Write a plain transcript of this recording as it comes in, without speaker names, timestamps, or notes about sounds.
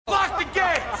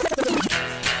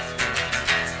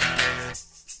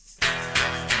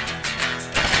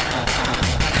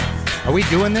Are we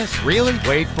doing this? Really?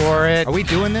 Wait for it. Are we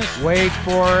doing this? Wait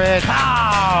for it.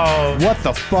 How? What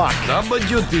the fuck?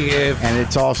 WTF. And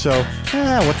it's also,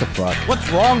 what the fuck? What's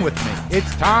wrong with me?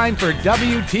 It's time for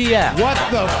WTF. What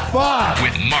the fuck?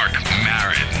 With Marc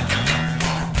Maron.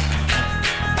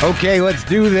 Okay, let's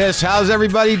do this. How's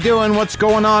everybody doing? What's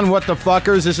going on, what the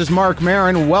fuckers? This is Marc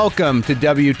Maron. Welcome to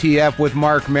WTF with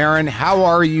Marc Maron. How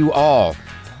are you all?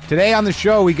 Today on the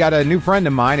show, we got a new friend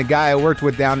of mine, a guy I worked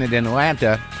with down in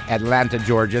Atlanta,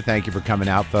 Georgia. Thank you for coming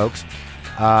out, folks.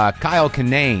 Kyle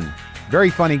Kinane. Very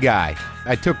funny guy.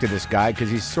 I took to this guy because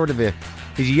he's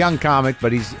he's a young comic,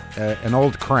 but he's an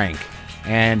old crank.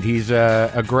 And he's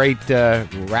a great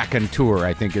raconteur,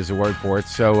 I think is the word for it.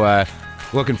 So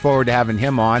looking forward to having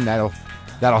him on. That'll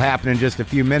happen in just a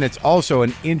few minutes. Also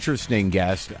an interesting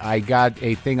guest. I got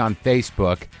a thing on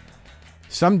Facebook.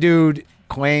 Some dude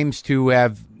claims to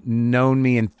have known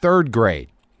me in third grade.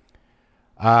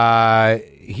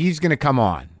 He's going to come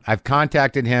on. I've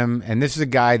contacted him, and this is a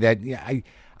guy that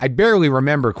I barely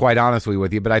remember, quite honestly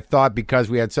with you, but I thought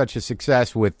because we had such a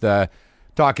success with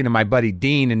talking to my buddy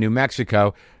Dean in New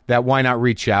Mexico, that why not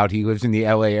reach out? He lives in the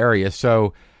LA area.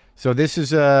 So this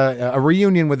is a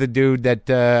reunion with a dude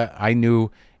that I knew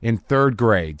in third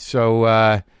grade. So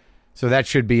that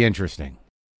should be interesting.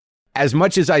 As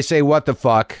much as I say what the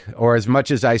fuck, or as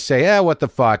much as I say, what the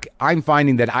fuck, I'm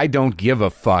finding that I don't give a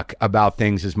fuck about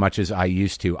things as much as I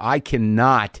used to. I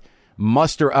cannot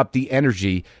muster up the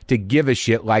energy to give a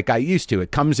shit like I used to.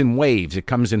 It comes in waves. It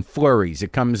comes in flurries.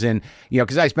 It comes in,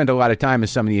 because I spend a lot of time,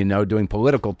 as some of you know, doing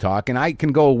political talk, and I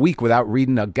can go a week without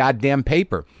reading a goddamn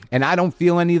paper, and I don't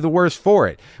feel any the worse for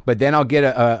it. But then I'll get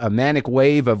a manic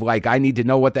wave of like, I need to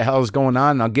know what the hell is going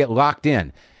on, and I'll get locked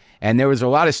in. And there was a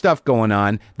lot of stuff going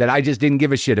on that I just didn't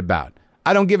give a shit about.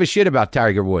 I don't give a shit about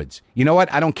Tiger Woods. You know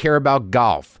what? I don't care about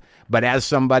golf. But as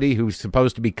somebody who's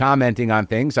supposed to be commenting on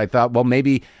things, I thought, well,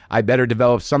 maybe I better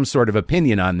develop some sort of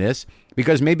opinion on this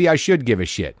because maybe I should give a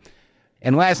shit.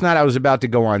 And last night I was about to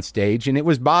go on stage, and it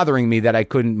was bothering me that I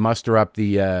couldn't muster up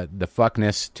the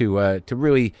fuckness to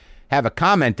really have a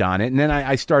comment on it. And then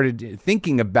I started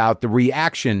thinking about the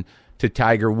reaction to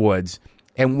Tiger Woods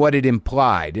and what it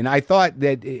implied. And I thought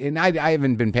that, and I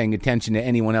haven't been paying attention to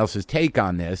anyone else's take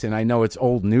on this, and I know it's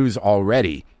old news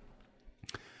already,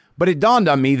 but it dawned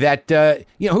on me that,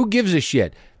 who gives a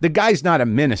shit? The guy's not a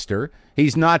minister.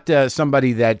 He's not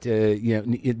somebody that,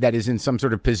 that is in some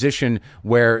sort of position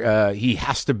where he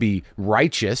has to be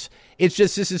righteous. It's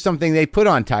just this is something they put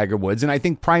on Tiger Woods, and I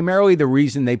think primarily the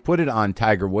reason they put it on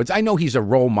Tiger Woods, I know he's a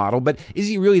role model, but is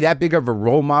he really that big of a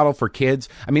role model for kids?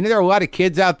 I mean, there are a lot of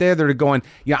kids out there that are going,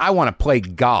 I want to play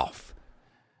golf.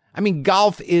 I mean,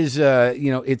 golf is,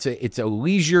 it's a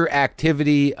leisure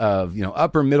activity of,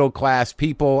 upper middle class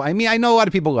people. I mean, I know a lot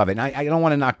of people love it. And I don't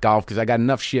want to knock golf because I got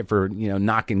enough shit for,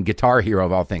 knocking Guitar Hero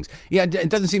of all things. Yeah, it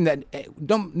doesn't seem that,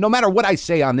 no matter what I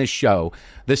say on this show,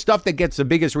 the stuff that gets the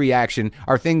biggest reaction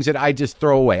are things that I just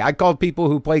throw away. I called people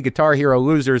who play Guitar Hero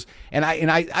losers, and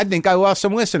I think I lost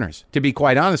some listeners, to be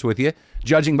quite honest with you.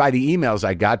 Judging by the emails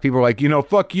I got, people were like,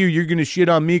 fuck you, you're going to shit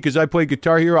on me because I play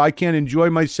Guitar Hero. I can't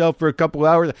enjoy myself for a couple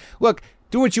hours. Look,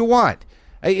 do what you want.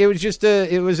 It was just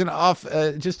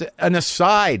an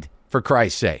aside, for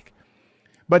Christ's sake.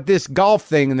 But this golf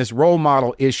thing and this role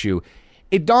model issue,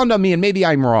 it dawned on me, and maybe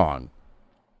I'm wrong,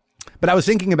 but I was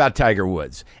thinking about Tiger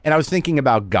Woods, and I was thinking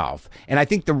about golf. And I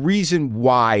think the reason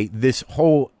why this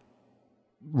whole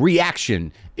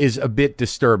reaction is a bit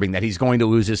disturbing, that he's going to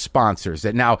lose his sponsors,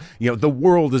 that now, the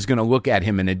world is going to look at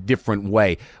him in a different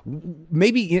way.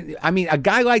 Maybe, a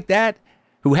guy like that,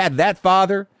 who had that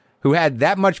father, who had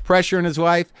that much pressure in his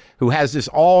life, who has this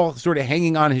all sort of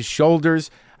hanging on his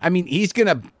shoulders, he's going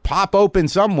to pop open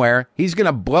somewhere. He's going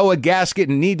to blow a gasket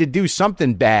and need to do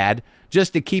something bad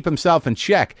just to keep himself in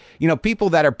check. People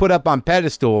that are put up on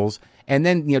pedestals and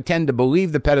then, tend to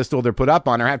believe the pedestal they're put up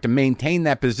on or have to maintain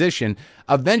that position,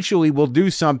 eventually will do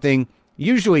something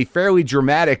usually fairly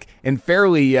dramatic and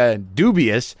fairly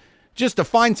dubious just to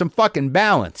find some fucking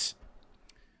balance.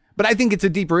 But I think it's a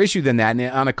deeper issue than that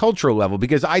on a cultural level,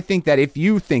 because I think that if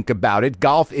you think about it,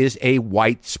 golf is a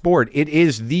white sport. It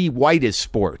is the whitest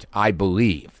sport, I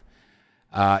believe,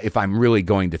 if I'm really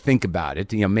going to think about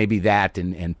it. Maybe that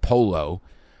and polo.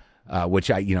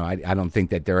 Which I don't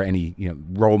think that there are any,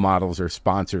 role models or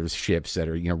sponsorships that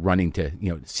are, running to,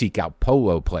 seek out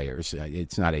polo players.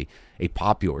 It's not a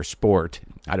popular sport.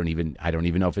 I don't even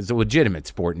know if it's a legitimate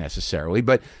sport necessarily,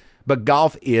 but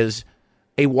golf is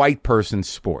a white person's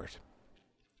sport.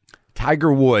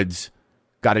 Tiger Woods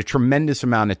got a tremendous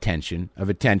amount of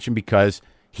attention because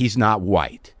he's not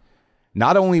white.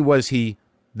 Not only was he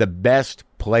the best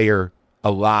player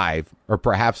alive, or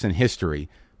perhaps in history,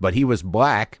 but he was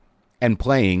black and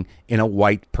playing in a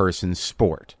white person's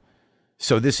sport.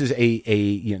 So this is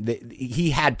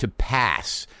he had to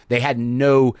pass. They had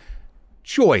no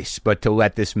choice but to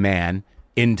let this man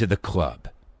into the club.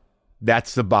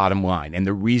 That's the bottom line. And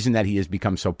the reason that he has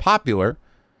become so popular,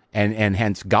 and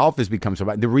hence golf has become so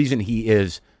popular, the reason he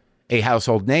is a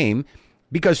household name,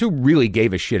 because who really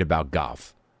gave a shit about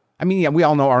golf? I mean, yeah, we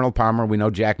all know Arnold Palmer, we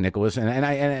know Jack Nicklaus, and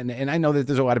I know that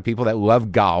there's a lot of people that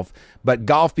love golf, but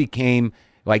golf became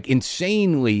like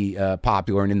insanely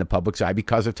popular and in the public's eye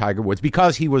because of Tiger Woods,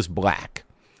 because he was black.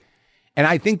 And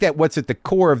I think that what's at the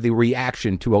core of the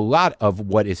reaction to a lot of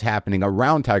what is happening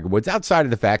around Tiger Woods, outside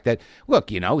of the fact that, look,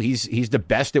 he's the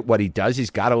best at what he does. He's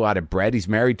got a lot of bread. He's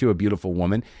married to a beautiful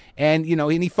woman, and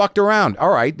and he fucked around.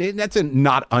 All right, that's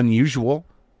not unusual,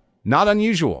 not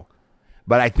unusual.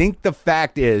 But I think the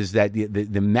fact is that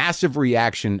the massive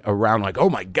reaction around, like, oh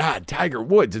my God, Tiger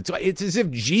Woods, it's as if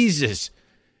Jesus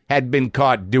had been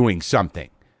caught doing something.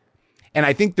 And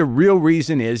I think the real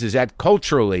reason is that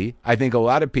culturally, I think a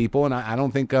lot of people, and I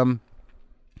don't think I'm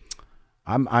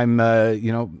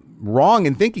wrong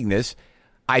in thinking this.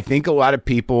 I think a lot of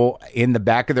people in the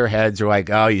back of their heads are like,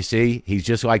 oh, you see, he's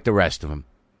just like the rest of them.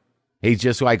 He's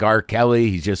just like R. Kelly.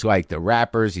 He's just like the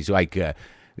rappers. He's like,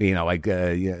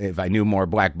 if I knew more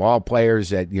black ball players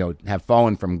that, have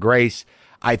fallen from grace.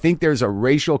 I think there's a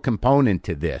racial component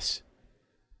to this.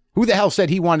 Who the hell said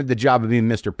he wanted the job of being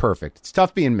Mr. Perfect? It's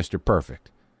tough being Mr.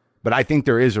 Perfect, but I think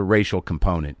there is a racial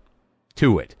component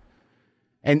to it.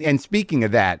 And speaking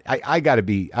of that, I gotta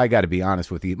be honest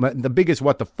with you. The biggest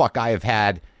what the fuck I have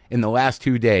had in the last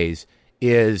 2 days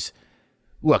is,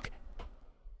 look,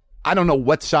 I don't know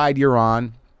what side you're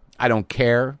on. I don't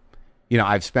care.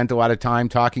 I've spent a lot of time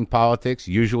talking politics,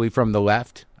 usually from the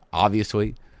left,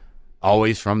 obviously,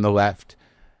 always from the left.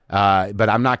 But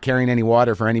I'm not carrying any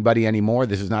water for anybody anymore.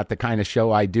 This is not the kind of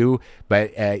show I do.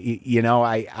 But,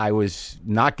 I was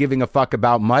not giving a fuck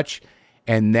about much.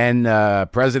 And then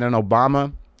President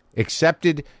Obama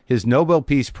accepted his Nobel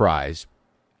Peace Prize.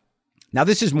 Now,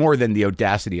 this is more than the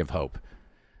audacity of hope.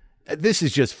 This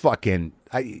is just fucking,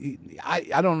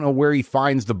 I don't know where he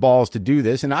finds the balls to do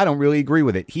this, and I don't really agree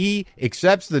with it. He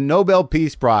accepts the Nobel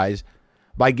Peace Prize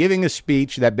by giving a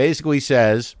speech that basically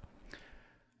says,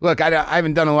 look, I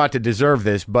haven't done a lot to deserve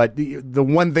this, but the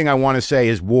one thing I want to say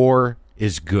is war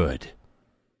is good.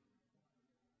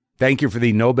 Thank you for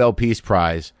the Nobel Peace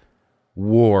Prize.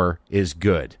 War is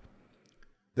good.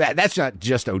 That's not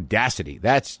just audacity.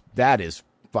 That is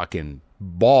fucking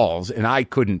balls, and I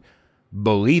couldn't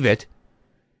believe it.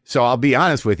 So I'll be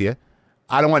honest with you.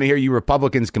 I don't want to hear you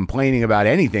Republicans complaining about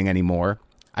anything anymore.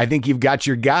 I think you've got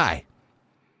your guy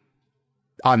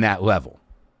on that level.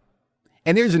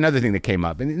 And there's another thing that came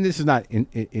up, and this is not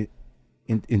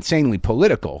insanely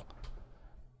political,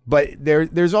 but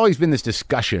there's always been this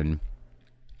discussion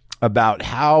about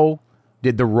how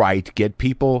did the right get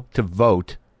people to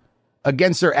vote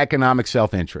against their economic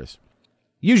self-interest.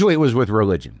 Usually it was with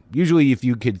religion. Usually if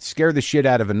you could scare the shit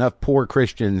out of enough poor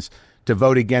Christians to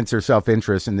vote against their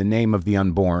self-interest in the name of the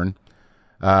unborn,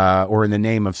 or in the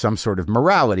name of some sort of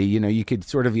morality, you could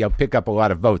sort of pick up a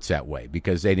lot of votes that way,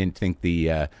 because they didn't think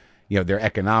their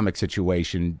economic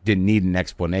situation didn't need an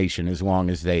explanation as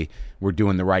long as they were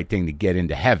doing the right thing to get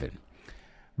into heaven.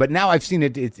 But now I've seen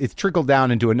it's trickled down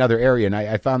into another area, and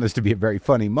I found this to be a very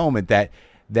funny moment, that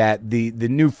the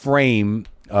new frame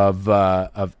of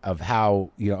how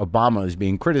Obama is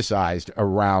being criticized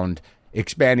around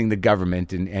expanding the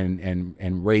government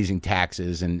and raising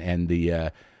taxes and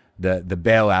the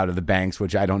bailout of the banks,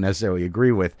 which I don't necessarily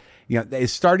agree with,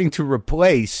 is starting to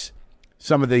replace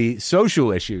some of the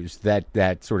social issues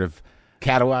that sort of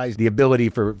catalyze the ability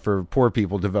for poor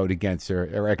people to vote against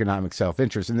their economic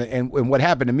self-interest. And what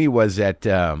happened to me was that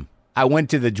I went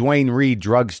to the Duane Reade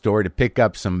drugstore to pick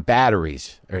up some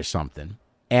batteries or something.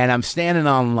 And I'm standing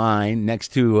online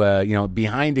next to,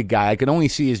 behind a guy. I could only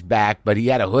see his back, but he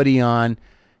had a hoodie on.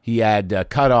 He had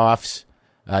cutoffs.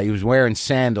 He was wearing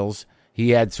sandals.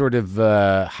 He had sort of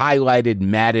highlighted,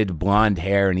 matted blonde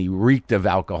hair, and he reeked of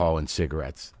alcohol and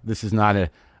cigarettes. This is not an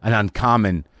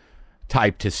uncommon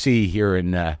type to see here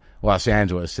in Los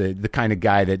Angeles. The kind of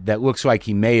guy that looks like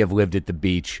he may have lived at the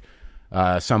beach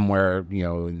somewhere,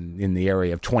 in the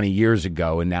area of 20 years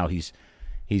ago, and now he's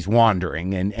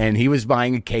wandering. And he was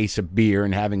buying a case of beer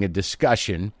and having a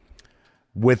discussion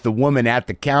with the woman at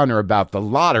the counter about the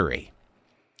lottery.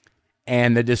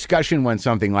 And the discussion went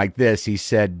something like this. He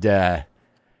said, "Hey,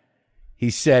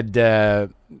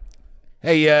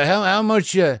 how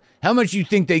much you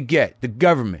think they get, the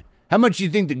government? How much you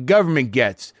think the government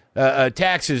gets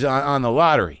taxes on the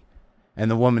lottery?" And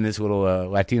the woman, this little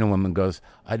Latina woman, goes,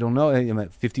 I don't know, I'm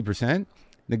at 50%?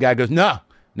 The guy goes, no,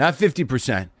 not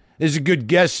 50%. This is a good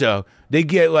guess, though. They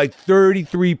get like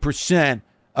 33%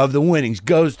 of the winnings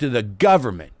goes to the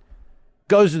government.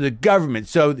 Goes to the government.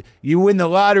 So you win the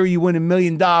lottery, you win $1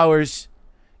 million.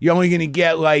 You're only going to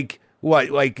get like,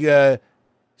 what, like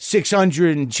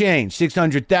 600 and change,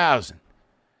 600,000.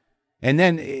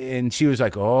 And she was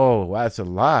like, oh, wow, that's a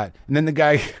lot. And then the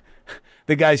guy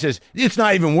says, it's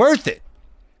not even worth it.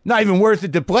 Not even worth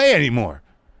it to play anymore.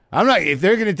 If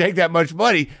they're going to take that much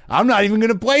money, I'm not even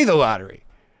going to play the lottery.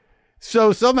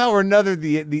 So somehow or another,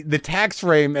 the tax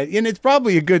frame, and it's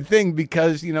probably a good thing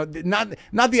because,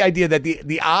 not the idea that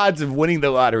the odds of winning the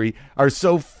lottery are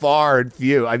so far and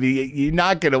few. I mean, you're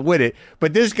not going to win it.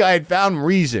 But this guy had found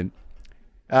reason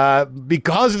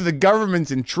because of the government's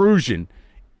intrusion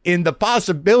in the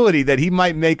possibility that he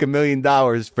might make $1 million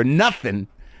for nothing.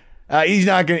 He's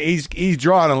not going to, he's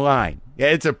drawing a line. Yeah,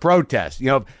 it's a protest.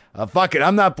 Fuck it.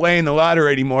 I'm not playing the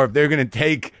lottery anymore if they're going to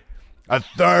take a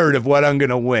third of what I'm going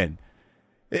to win.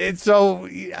 It's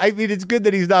good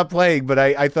that he's not playing, but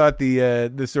I thought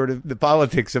the sort of the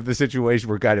politics of the situation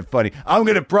were kind of funny. I'm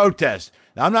going to protest.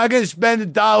 I'm not going to spend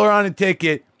 $1 on a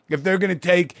ticket if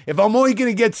I'm only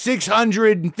going to get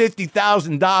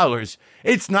 $650,000.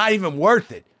 It's not even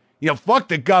worth it. Fuck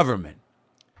the government.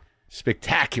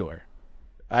 Spectacular.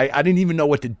 I didn't even know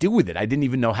what to do with it. I didn't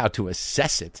even know how to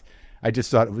assess it. I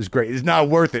just thought it was great. It's not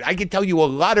worth it. I can tell you a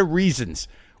lot of reasons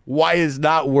why it's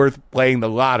not worth playing the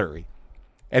lottery.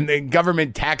 And the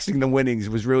government taxing the winnings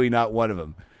was really not one of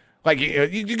them. Like,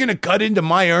 you're going to cut into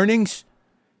my earnings?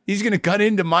 He's going to cut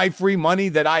into my free money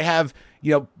that I have,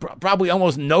 probably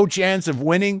almost no chance of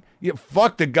winning?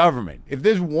 Fuck the government. If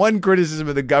there's one criticism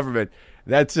of the government,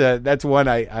 that's one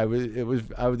that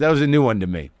was a new one to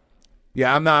me.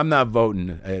 Yeah, I'm not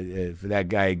voting for that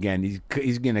guy again.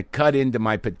 He's going to cut into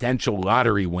my potential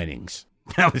lottery winnings.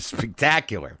 That was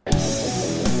spectacular.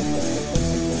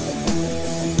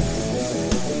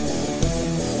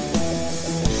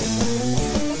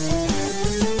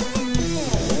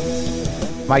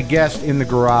 My guest in the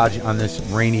garage on this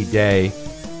rainy day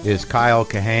is Kyle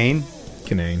Kinane.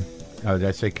 Kinane. Oh, did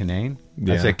I say Kinane?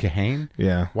 Yeah. I said Kinane?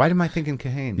 Yeah. Why am I thinking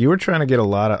Kinane? You were trying to get a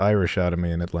lot of Irish out of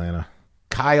me in Atlanta.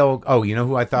 Kyle. Oh, you know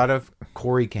who I thought of?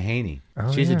 Corey Kinane.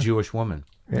 Oh, She's yeah. a Jewish woman.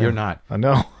 Yeah. You're not. I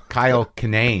know. Kyle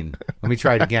Kinane. Let me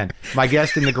try it again. My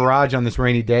guest in the garage on this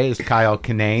rainy day is Kyle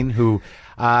Kinane, who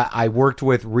I worked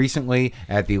with recently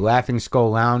at the Laughing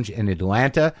Skull Lounge in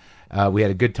Atlanta. We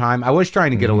had a good time. I was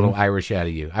trying to get a little Irish out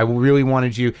of you. I really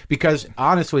wanted you, because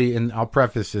honestly, and I'll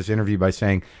preface this interview by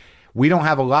saying, we don't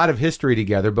have a lot of history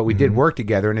together, but we did work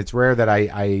together, and it's rare that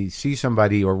I see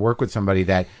somebody or work with somebody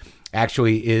that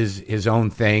actually is his own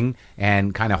thing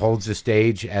and kind of holds the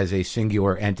stage as a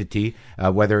singular entity,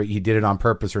 whether he did it on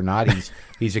purpose or not.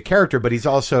 He's a character, but he's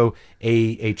also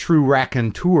a true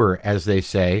raconteur, as they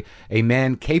say, a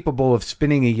man capable of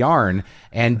spinning a yarn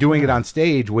and doing it on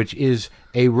stage, which is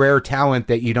a rare talent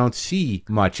that you don't see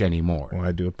much anymore. Well,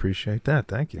 I do appreciate that.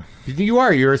 Thank you.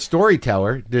 You're a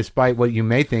storyteller, despite what you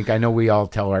may think. I know we all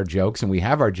tell our jokes and we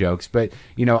have our jokes, but,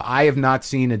 I have not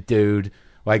seen a dude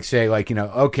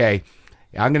okay,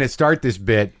 I'm going to start this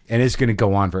bit and it's going to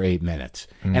go on for 8 minutes.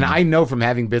 And I know from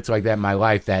having bits like that in my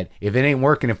life that if it ain't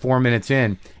working at 4 minutes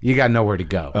in, you got nowhere to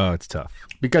go. Oh, it's tough.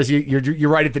 Because you're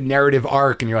right at the narrative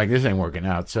arc and you're like, this ain't working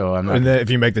out. So I'm not. And then if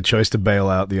you make the choice to bail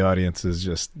out, the audience is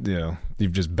just,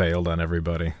 you've just bailed on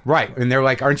everybody. Right. And they're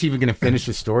like, aren't you even going to finish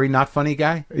the story? Not funny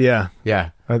guy? Yeah.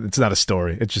 Yeah. It's not a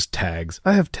story. It's just tags.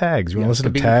 I have tags. You want to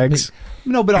listen to tags?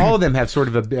 No, but all of them have sort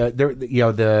of I'm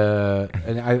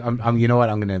you know what?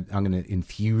 I'm gonna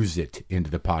infuse it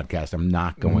into the podcast. I'm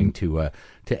not going to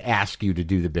ask you to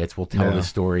do the bits. We'll tell the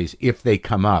stories if they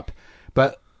come up.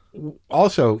 But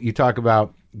also, you talk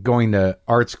about going to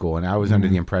art school, and I was under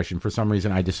the impression, for some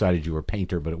reason, I decided you were a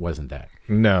painter, but it wasn't that.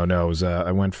 No, it was.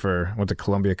 I went to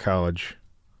Columbia College.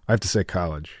 I have to say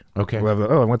college. Okay.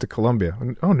 I went to Columbia.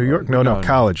 Oh, New York? No,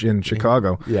 college in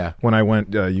Chicago. Yeah. When I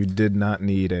went, you did not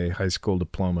need a high school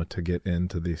diploma to get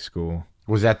into the school.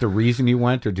 Was that the reason you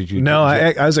went, or did you? No,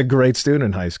 I was a great student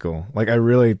in high school. Like, I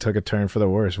really took a turn for the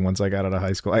worse once I got out of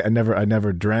high school. I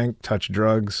never drank, touched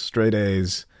drugs, straight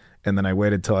A's, and then I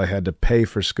waited till I had to pay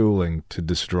for schooling to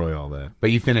destroy all that.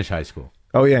 But you finished high school.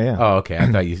 Oh yeah. Oh, okay.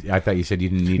 I thought you said you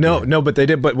didn't need to. No, but they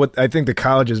did. But what I think the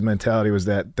college's mentality was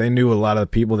that they knew a lot of the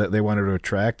people that they wanted to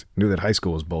attract knew that high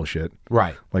school was bullshit.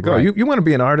 Right. Like, right. oh, you want to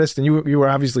be an artist, and you were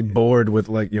obviously bored with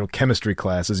chemistry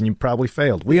classes, and you probably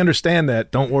failed. We understand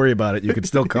that. Don't worry about it. You could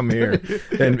still come here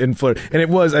and flirt. And it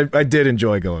was. I did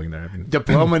enjoy going there. I mean,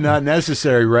 diploma not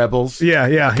necessary, rebels.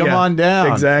 Yeah. Come on down.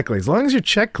 Exactly. As long as your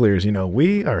check clears,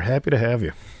 we are happy to have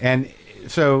you. And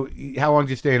so, how long did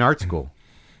you stay in art school?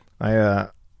 My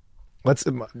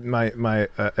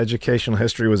educational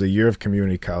history was a year of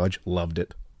community college. Loved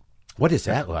it. What is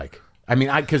that like? I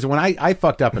mean, because when I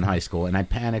fucked up in high school and I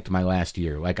panicked my last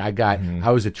year, like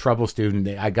I was a trouble student.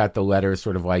 I got the letter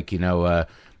sort of like,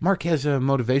 Marc has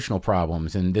motivational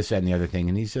problems and this, that, and the other thing,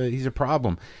 and he's a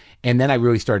problem. And then I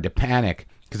really started to panic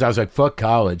because I was like, fuck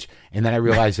college. And then I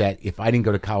realized that if I didn't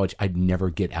go to college, I'd never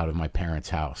get out of my parents'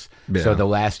 house. Yeah. So the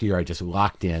last year I just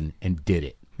locked in and did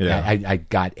it. Yeah. I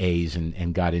got A's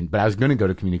and got in, but I was going to go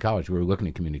to community college. We were looking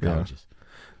at community colleges.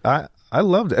 I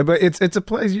loved it, but it's a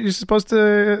place you're supposed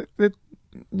to.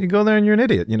 You go there and you're an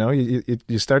idiot.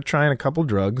 You start trying a couple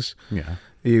drugs. Yeah.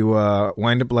 You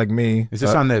wind up like me. Is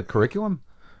this on the curriculum?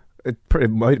 It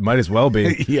might as well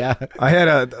be. Yeah. I had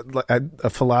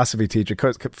a philosophy teacher,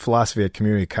 philosophy at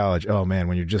community college. Oh man,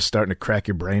 when you're just starting to crack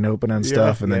your brain open on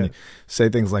stuff, and then you say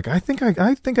things like, I think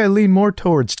I lean more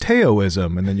towards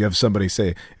Taoism, and then you have somebody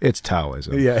say it's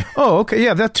Taoism. Yeah. Oh, okay,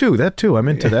 yeah, that too. I'm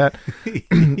into that.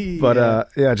 But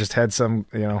I just had some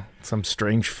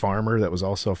strange farmer that was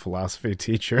also a philosophy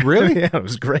teacher. Really? Yeah, it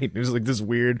was great. It was like this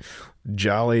weird,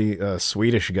 jolly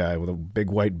Swedish guy with a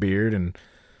big white beard and.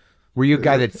 Were you a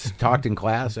guy that talked in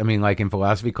class? I mean, like in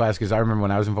philosophy class? Because I remember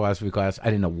when I was in philosophy class, I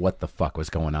didn't know what the fuck was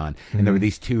going on. And there were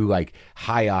these two like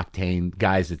high-octane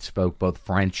guys that spoke both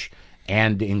French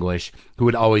and English who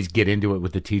would always get into it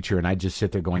with the teacher. And I'd just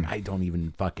sit there going, I don't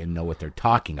even fucking know what they're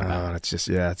talking about. Oh, it's just,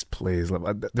 it's please.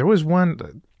 There was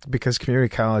one, because community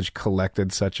college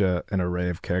collected such an array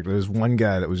of characters. There was one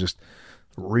guy that was just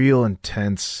real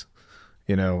intense,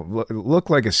 looked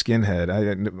like a skinhead.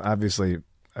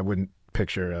 I wouldn't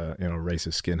picture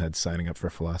racist skinhead signing up for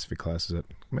philosophy classes.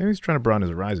 Maybe he's trying to broaden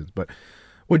his horizons, but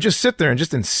would just sit there and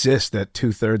just insist that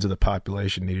 2/3 of the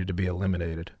population needed to be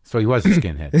eliminated. So he was a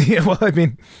skinhead. Yeah, well, I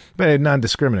mean, but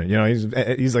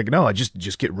non-discriminate. He's like, no,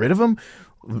 just get rid of them.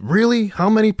 Really? How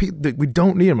many people? We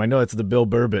don't need them. I know it's the Bill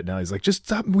Burr bit now. He's like, just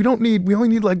stop. We only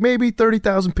need like maybe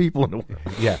 30,000 people in the world.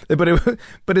 Yeah.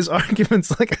 But his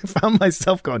arguments, like, I found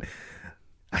myself going,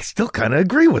 I still kind of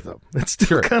agree with him. It's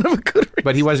still kind of a good reason.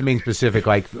 But he wasn't being specific,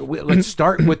 like, let's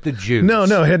start with the Jews. No, it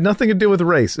had nothing to do with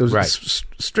race. It was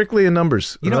strictly a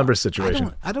numbers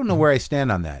situation. I don't know where I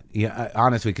stand on that,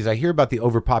 honestly, because I hear about the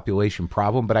overpopulation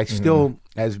problem, but I still,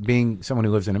 as being someone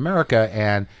who lives in America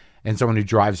and someone who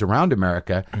drives around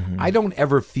America, I don't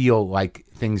ever feel like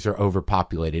things are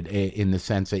overpopulated in the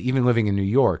sense that even living in New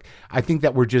York, I think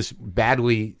that we're just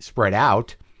badly spread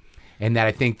out. And that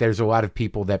I think there's a lot of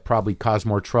people that probably cause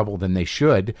more trouble than they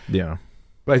should. Yeah.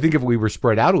 But I think if we were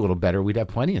spread out a little better, we'd have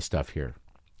plenty of stuff here.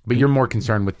 But you're more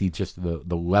concerned with the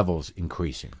levels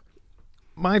increasing.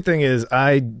 My thing is,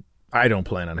 I don't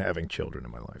plan on having children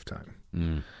in my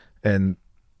lifetime. And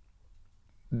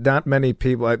not many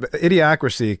people.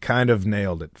 Idiocracy kind of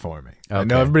nailed it for me. Okay. I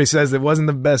know everybody says it wasn't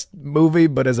the best movie,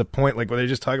 but as a point, like when they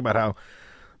just talk about how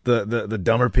the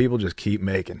dumber people just keep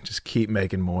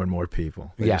making more and more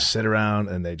people. They just sit around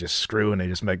and they just screw and they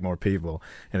just make more people.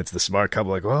 And it's the smart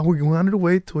couple like, well, we wanted to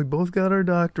wait till we both got our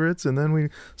doctorates and then we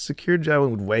secured a job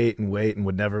and would wait and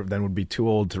would be too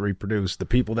old to reproduce the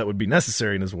people that would be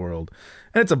necessary in this world.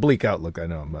 And it's a bleak outlook. I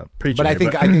know I'm preaching. But I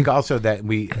think also that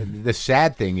the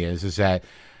sad thing is that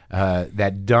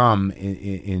that dumb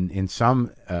in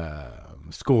some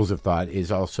schools of thought is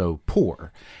also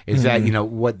poor. Is that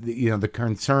the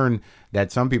concern that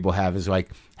some people have is like,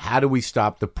 how do we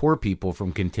stop the poor people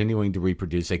from continuing to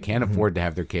reproduce? They can't afford to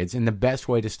have their kids, and the best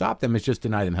way to stop them is just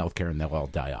deny them health care and they'll all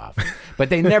die off. But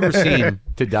they never seem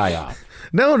to die off.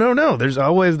 No. There's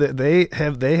always that they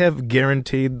have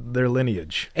guaranteed their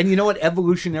lineage. And you know what?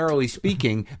 Evolutionarily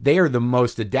speaking, they are the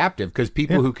most adaptive because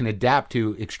people who can adapt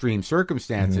to extreme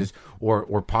circumstances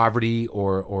or poverty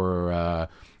or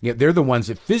they're the ones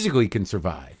that physically can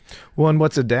survive. Well, and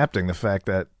what's adapting? The fact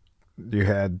that you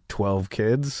had 12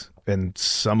 kids and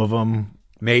some of them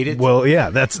made it. Well, yeah,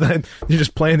 you're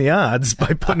just playing the odds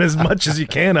by putting as much as you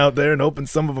can out there and hoping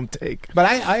some of them take. But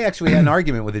I actually had an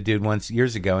argument with a dude once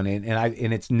years ago,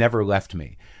 and it's never left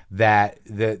me. That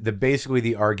basically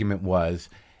the argument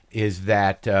is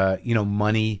that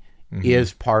money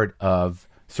is part of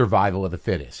survival of the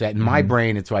fittest. That in my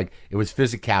brain, it's like it was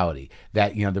physicality.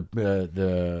 That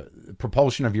the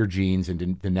propulsion of your genes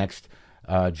into the next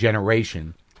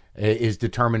generation is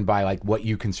determined by like what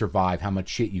you can survive, how much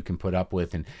shit you can put up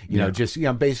with, and you know, just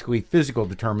basically physical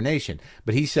determination.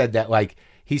 But he said that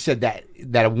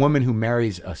that a woman who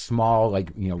marries a small,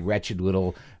 like, you know, wretched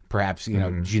little, perhaps, you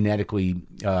know, genetically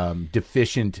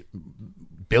deficient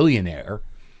billionaire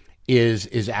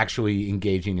is actually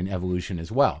engaging in evolution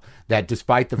as well. That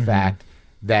despite the fact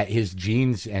that his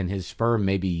genes and his sperm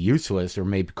may be useless or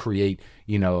may create,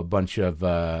 you know, a bunch of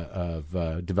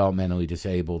developmentally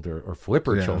disabled or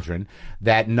flipper children,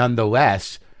 that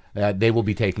nonetheless they will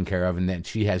be taken care of, and that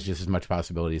she has just as much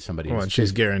possibility as somebody else. And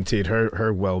she's guaranteed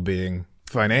her well-being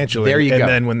financially. There you go. And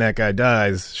then when that guy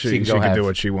dies, she can do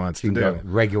what she wants to do.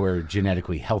 Regular,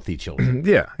 genetically healthy children.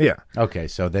 Yeah. Okay,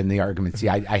 so then the argument, see,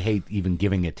 I hate even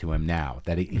giving it to him now,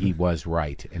 that he was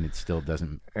right, and it still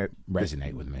doesn't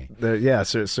resonate with me.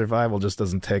 Survival just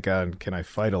doesn't take on, can I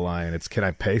fight a lion? It's, can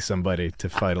I pay somebody to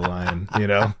fight a lion, you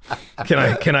know?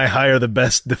 Can I hire the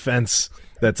best defense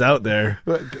that's out there?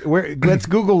 Let's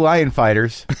Google lion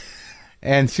fighters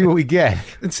and see what we get.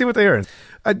 And see what they earn.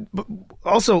 But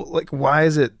also, like, why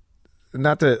is it,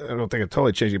 not that I don't think it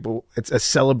totally changed it, but it's a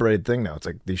celebrated thing now. It's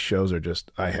like these shows are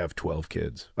just, I have 12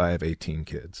 kids. I have 18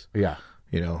 kids. Yeah.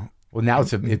 You know? Well, now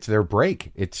it's their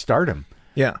break. It's stardom.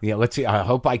 Yeah. Yeah, let's see. I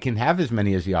hope I can have as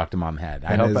many as the Octomom had.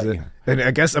 And I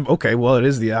guess, okay, well, it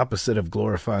is the opposite of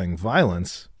glorifying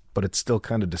violence, but it's still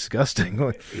kind of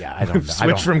disgusting. Yeah, I don't know.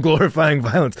 Switch from glorifying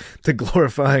violence to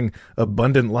glorifying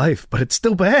abundant life, but it's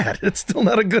still bad. It's still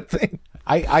not a good thing.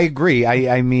 I agree.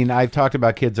 I mean, I've talked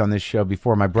about kids on this show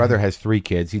before. My brother has 3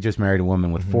 kids. He just married a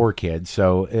woman with 4 kids.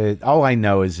 So all I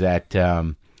know is that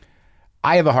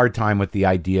I have a hard time with the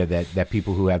idea that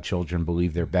people who have children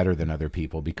believe they're better than other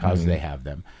people because they have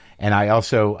them. And I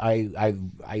also, I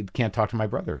can't talk to my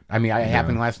brother. I mean, it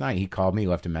happened last night. He called me,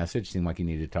 left a message, seemed like he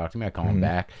needed to talk to me. I call him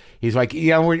back. He's like,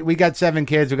 we got 7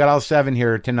 kids. We got all 7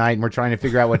 here tonight, and we're trying to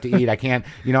figure out what to eat. I can't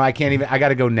even, I got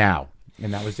to go now.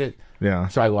 And that was it. Yeah.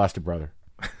 So I lost a brother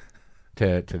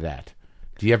to that.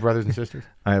 Do you have brothers and sisters?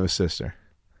 I have a sister.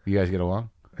 You guys get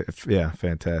along? Yeah,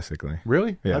 fantastically.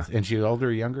 Really? Yeah. And she's older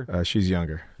or younger? She's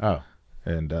younger. Oh.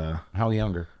 And how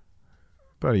younger?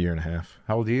 About a year and a half.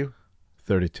 How old are you?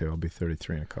 32. I'll be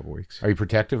 33 in a couple weeks. Are you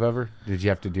protective of her? Did you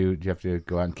have to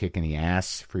go out and kick any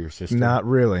ass for your sister? Not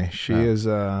really. She is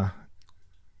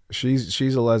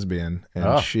she's a lesbian,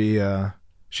 and she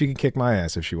can kick my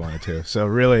ass if she wanted to. So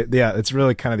really, yeah, it's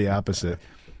really kind of the opposite.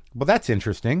 Well, that's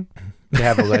interesting to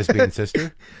have a lesbian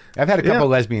sister. I've had a couple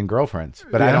lesbian girlfriends,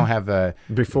 but I don't have a...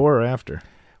 Before or after?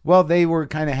 Well, they were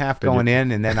kind of half going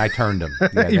in, and then I turned them.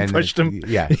 Yeah, you pushed them?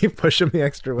 Yeah. You pushed them the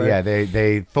extra way? Yeah,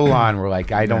 they full on were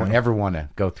like, I don't ever want to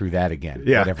go through that again,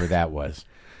 whatever that was.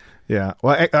 Yeah,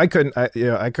 well, I couldn't.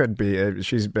 I couldn't be.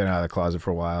 She's been out of the closet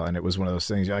for a while, and it was one of those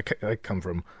things. I come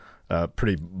from a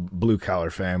pretty blue collar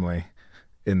family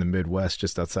in the Midwest,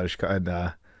 just outside of Chicago.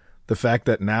 And the fact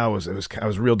that now I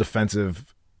was real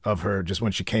defensive of her just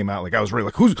when she came out. Like, I was really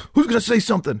like, who's gonna say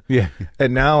something? Yeah.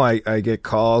 And now I get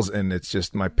calls, and it's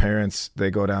just my parents.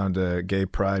 They go down to Gay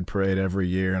Pride Parade every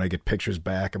year, and I get pictures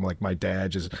back. I'm like, my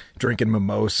dad just drinking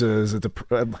mimosas at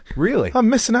the. Really? I'm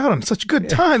missing out on such good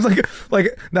times.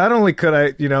 Like not only could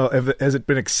I, has it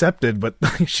been accepted, but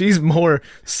she's more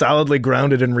solidly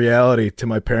grounded in reality to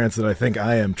my parents than I think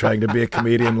I am, trying to be a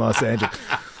comedian in Los Angeles.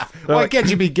 Why can't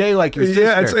you be gay like your sister?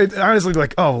 Yeah, it's honestly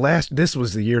like, this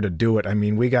was the year to do it. I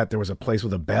mean, there was a place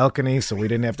with a balcony, so we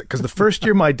didn't have to, because the first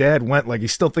year my dad went, like,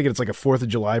 he's still thinking it's like a 4th of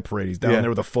July parade. He's down there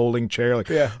with a folding chair,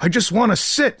 like, I just want to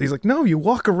sit. He's like, no, you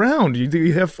walk around.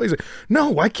 You have, he's like, no,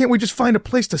 why can't we just find a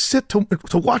place to sit to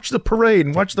watch the parade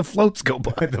and watch the floats go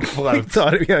by? The floats.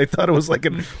 I thought it was like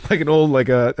an old, like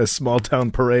a small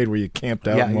town parade where you camped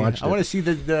out and watched it. I want to see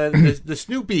the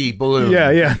Snoopy balloon.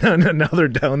 Yeah. No, now they're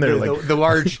down there, the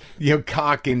large,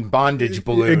 cock in bondage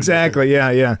balloon. Exactly.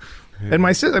 Yeah. And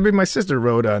my sister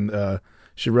rode on.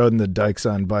 She rode in the dikes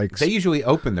on bikes. They usually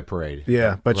open the parade.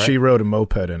 Yeah, but right? she rode a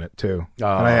moped in it too.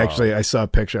 Oh. And I saw a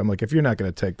picture. I'm like, if you're not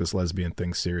going to take this lesbian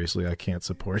thing seriously, I can't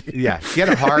support you. Yeah, get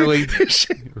a Harley.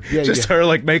 Her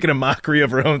like making a mockery of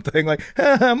her own thing. Like,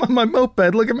 I'm on my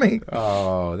moped. Look at me.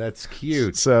 Oh, that's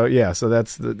cute. So yeah, so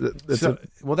that's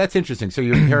well, that's interesting. So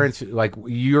your parents, like,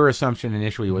 your assumption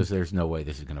initially was there's no way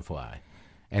this is going to fly.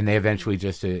 And they eventually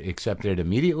just accepted it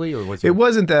immediately, or was it? It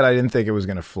wasn't that I didn't think it was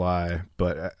going to fly,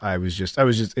 but I was just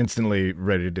instantly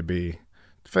ready to be.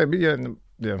 My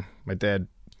dad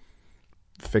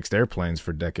fixed airplanes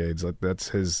for decades. Like, that's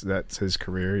his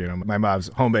career. My mom's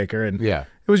a homemaker, and it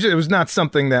was not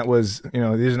something that was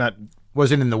these are not.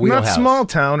 Wasn't in the wheelhouse. Not small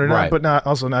town or right. not, but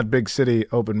also not big city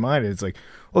open minded. It's like,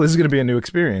 well, this is going to be a new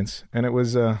experience, and it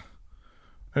was.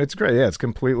 And it's great. Yeah, it's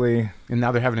completely. And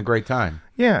now they're having a great time.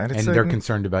 Yeah, and they're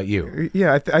concerned about you.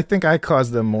 Yeah, I think I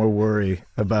caused them more worry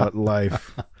about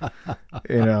life.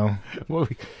 Well,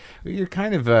 you're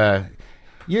kind of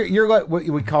you're like what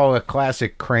we call a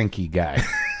classic cranky guy.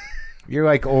 You're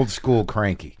like old school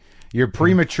cranky. You're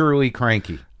prematurely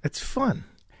cranky. It's fun.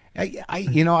 I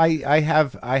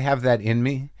have that in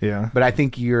me. Yeah. But I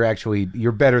think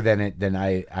you're better than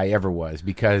I ever was,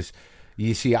 because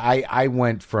you see, I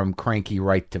went from cranky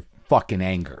right to fucking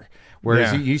anger.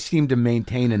 Whereas you seem to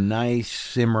maintain a nice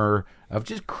simmer of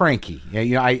just cranky.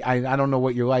 I don't know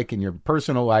what you're like in your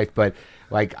personal life, but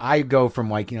like I go from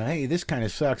like, hey, this kind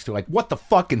of sucks, to like, what the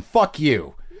fuck and fuck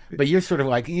you. But you're sort of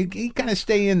like, you kind of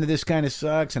stay into this kind of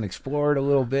sucks and explore it a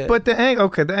little bit. But the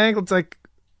angle's like,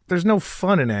 there's no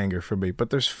fun in anger for me, but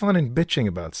there's fun in bitching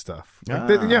about stuff.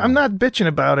 I'm not bitching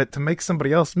about it to make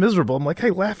somebody else miserable. I'm like, hey,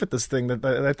 laugh at this thing that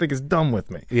I think is dumb with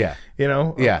me. Yeah.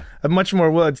 Yeah. I'm much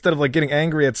more instead of like getting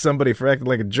angry at somebody for acting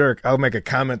like a jerk, I'll make a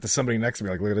comment to somebody next to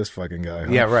me like, look at this fucking guy.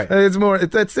 Huh? Yeah, right. It's more.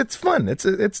 It's fun.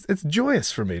 It's joyous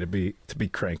for me to be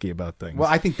cranky about things. Well,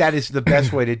 I think that is the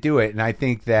best way to do it, and I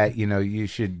think that you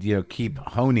should keep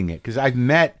honing it, because I've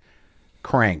met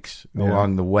cranks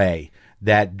along the way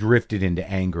that drifted into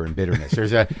anger and bitterness.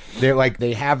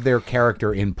 They have their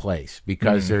character in place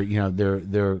because they're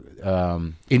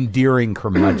endearing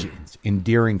curmudgeons,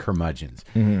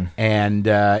 and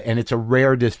it's a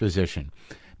rare disposition.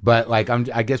 But like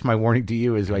I guess my warning to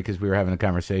you is like, because we were having a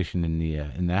conversation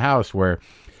in the house where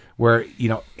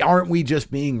aren't we just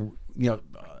being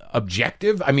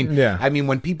objective? I mean,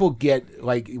 when people get,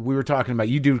 like we were talking about,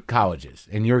 you do colleges,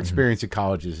 and your experience at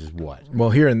colleges is what? Well,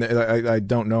 here and there, I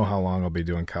don't know how long I'll be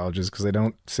doing colleges because they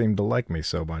don't seem to like me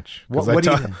so much.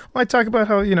 I talk about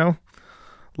how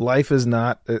life is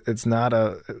not. It's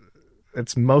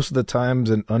most of the times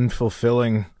an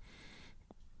unfulfilling,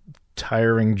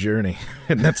 tiring journey,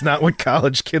 and that's not what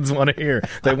college kids want to hear.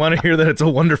 They want to hear that it's a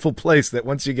wonderful place, that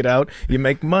once you get out you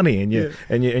make money and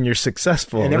you're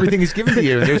successful and everything is given to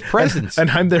you. There's presents,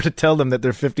 and I'm there to tell them that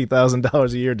their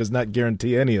 $50,000 a year does not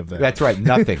guarantee any of that. That's right,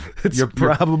 nothing. You're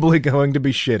probably going to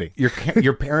be shitty.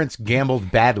 Your parents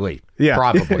gambled badly. Yeah,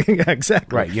 probably. Yeah,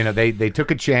 exactly. Right. They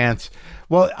took a chance.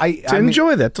 Well, I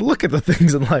enjoy that, to look at the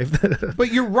things in life.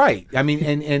 But you're right. I mean,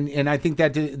 and I think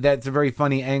that's a very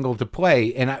funny angle to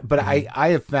play. I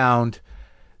have found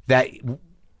that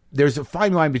there's a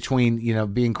fine line between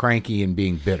being cranky and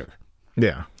being bitter.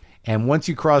 Yeah. And once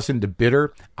you cross into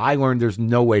bitter, I learned there's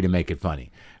no way to make it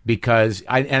funny. Because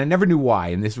I never knew why,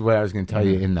 and this is what I was going to tell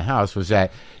you in the house, was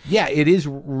that, it is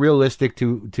realistic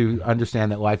to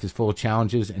understand that life is full of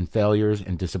challenges and failures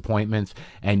and disappointments,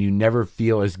 and you never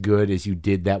feel as good as you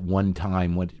did that one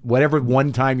time, whatever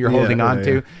one time you're holding on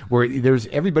to, where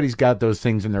everybody's got those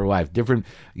things in their life, different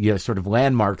sort of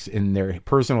landmarks in their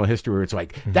personal history where it's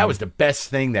like, that was the best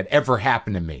thing that ever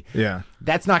happened to me. Yeah.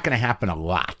 That's not going to happen a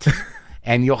lot.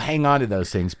 And you'll hang on to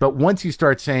those things. But once you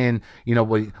start saying,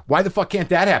 why the fuck can't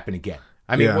that happen again?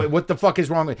 I mean, what the fuck is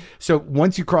wrong with... So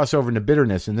once you cross over into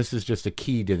bitterness, and this is just a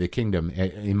key to the kingdom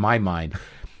in my mind,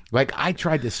 like I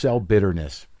tried to sell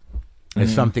bitterness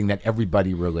as something that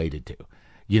everybody related to.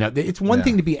 It's one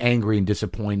thing to be angry and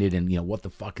disappointed and, what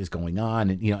the fuck is going on,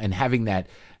 and, and having that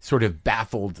sort of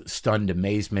baffled, stunned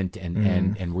amazement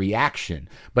and reaction.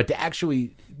 But to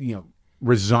actually,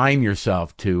 resign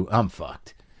yourself to, I'm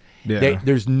fucked. Yeah.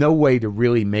 There's no way to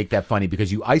really make that funny,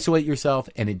 because you isolate yourself,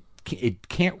 and it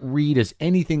can't read as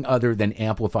anything other than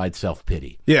amplified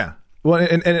self-pity. Yeah. Well,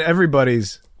 and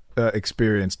everybody's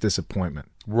experienced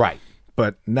disappointment. Right.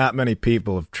 But not many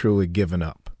people have truly given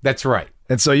up. That's right.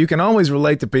 And so you can always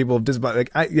relate to people of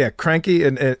disappointment. Like, cranky,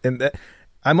 and that,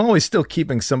 I'm always still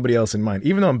keeping somebody else in mind.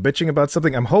 Even though I'm bitching about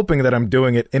something, I'm hoping that I'm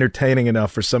doing it entertaining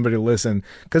enough for somebody to listen.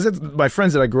 Because it's my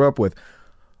friends that I grew up with.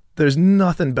 There's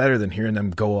nothing better than hearing them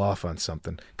go off on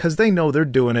something, because they know they're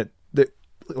doing it.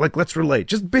 Like, let's relate.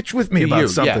 Just bitch with me about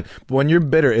something. Yeah. But when you're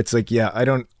bitter, it's like, I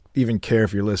don't even care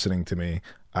if you're listening to me.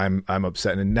 I'm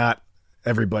upset, and not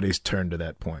everybody's turned to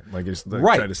that point. Like, it's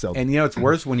right. Try to sell. And it's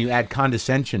worse when you add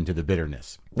condescension to the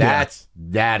bitterness.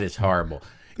 That is horrible.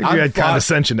 If you add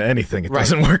condescension to anything, it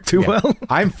doesn't work too well.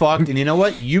 I'm fucked, and you know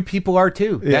what? You people are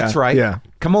too. That's right. Yeah.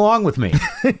 Come along with me.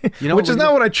 Which is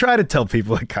not what I try to tell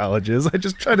people at colleges. I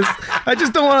just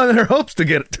don't want their hopes to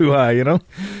get too high.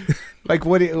 Like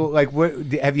what?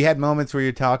 Have you had moments where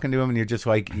you're talking to them and you're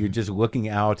just looking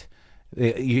out?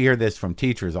 You hear this from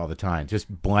teachers all the time. Just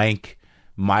blank,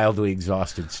 mildly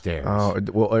exhausted stares. Oh,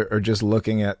 well, or just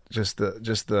looking at just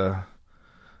the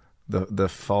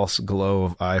false glow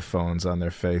of iPhones on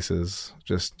their faces,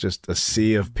 just a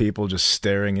sea of people just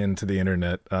staring into the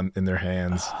internet in their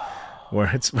hands. where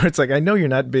it's like, I know you're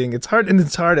not being. It's hard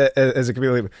as a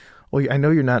comedian. Well, I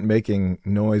know you're not making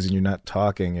noise and you're not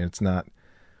talking, and it's not.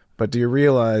 But do you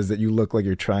realize that you look like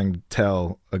you're trying to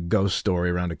tell a ghost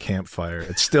story around a campfire?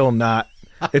 It's still not.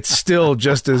 It's still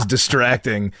just as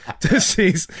distracting to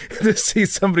see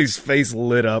somebody's face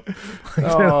lit up.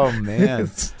 Oh man,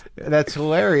 that's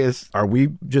hilarious. Are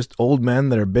we just old men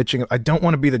that are bitching? I don't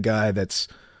want to be the guy that's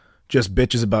just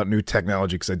bitches about new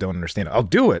technology because I don't understand it. I'll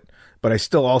do it, but I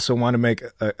still also want to make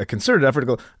a concerted effort to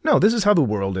go, no, this is how the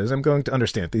world is. I'm going to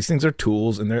understand it. These things are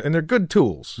tools, and they're good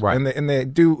tools, right? And they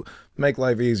do make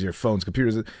life easier. Phones,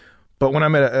 computers. But when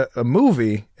I'm at a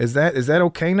movie, is that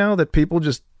okay now that people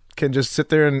can just sit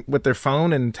there and with their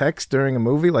phone and text during a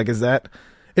movie? Like, is that?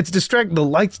 It's distracting. The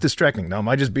light's distracting. Now, am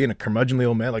I just being a curmudgeonly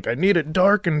old man? Like, I need it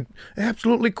dark and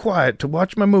absolutely quiet to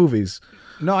watch my movies.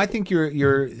 No, I think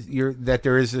you're that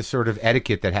there is a sort of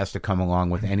etiquette that has to come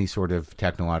along with any sort of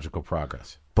technological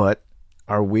progress. But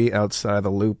are we outside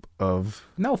the loop of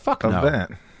no? Fuck of no.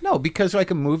 that? No, because like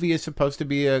a movie is supposed to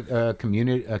be a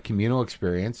communal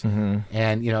experience, and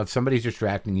if somebody's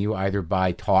distracting you either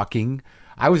by talking.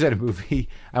 I was at a movie.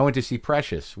 I went to see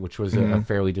Precious, which was a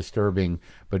fairly disturbing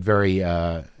but very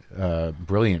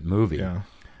brilliant movie. Yeah.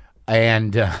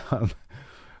 And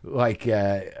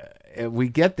we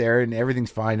get there and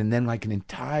everything's fine, and then like an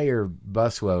entire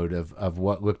busload of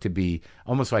what looked to be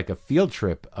almost like a field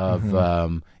trip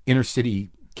of inner city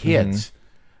kids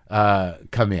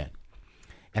come in.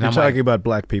 And You're talking about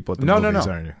black people at the movies,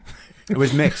 aren't you? It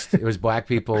was mixed. It was black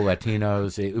people,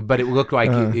 Latinos, but it looked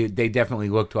like they definitely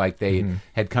looked like they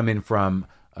had come in from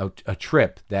a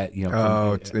trip that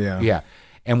yeah.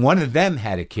 And one of them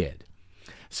had a kid.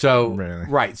 So really?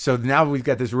 Right. So now we've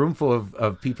got this room full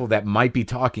of people that might be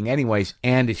talking anyways,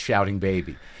 and is shouting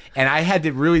baby. And I had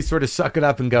to really sort of suck it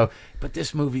up and go, but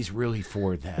this movie's really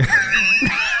for them.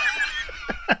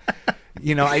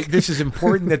 This is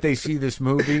important that they see this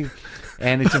movie.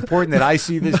 And it's important that I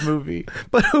see this movie.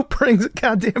 But who brings a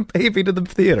goddamn baby to the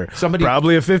theater? Somebody,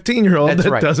 probably a 15-year-old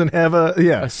that doesn't have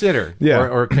a sitter,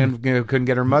 or couldn't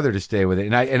get her mother to stay with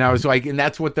it. And I was like, and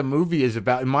that's what the movie is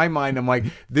about. In my mind, I'm like,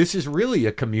 this is really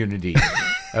a community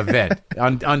event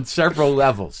on several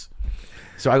levels.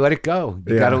 So I let it go.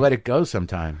 You got to let it go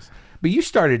sometimes. But you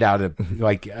started out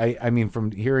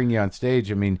from hearing you on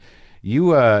stage. I mean,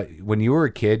 you when you were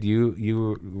a kid,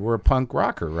 you were a punk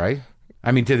rocker, right?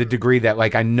 I mean, to the degree that,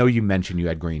 like, I know you mentioned you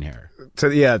had green hair. To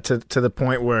the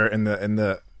point where in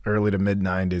the early to mid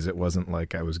 '90s, it wasn't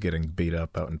like I was getting beat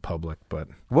up out in public. But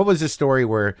what was the story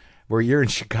where you're in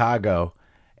Chicago,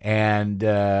 and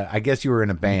I guess you were in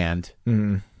a band,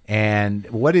 and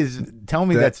tell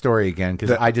me that story again, because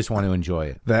I just want to enjoy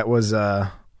it. That was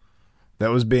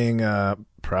being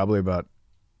probably about,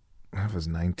 I was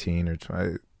 19 or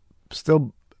 20,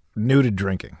 still new to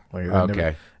drinking.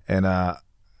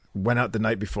 Went out the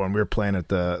night before, and we were playing at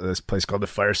this place called the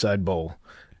Fireside Bowl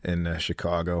in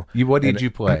Chicago. What did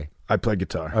you play? I played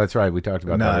guitar. Oh, that's right. We talked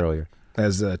about that earlier.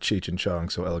 As Cheech and Chong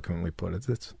so eloquently put it,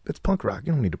 it's punk rock.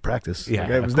 You don't need to practice. Yeah,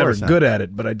 I was never good at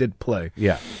it, but I did play.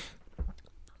 Yeah.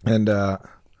 And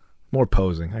more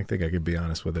posing. I think I could be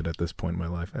honest with it at this point in my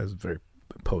life. I was very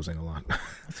posing a lot.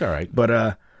 That's all right.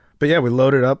 But yeah, we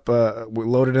loaded up. We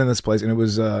loaded in this place, and it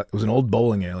was an old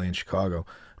bowling alley in Chicago.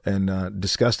 And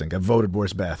disgusting. Got voted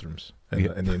worst bathrooms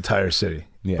in the entire city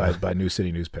by New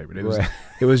City newspaper. It was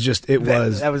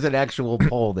that was an actual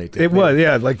poll they took. It was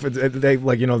they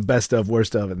best of,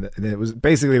 worst of, and it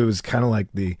was kind of like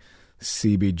the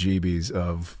CBGBs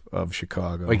of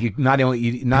Chicago. Like not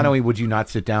only would you not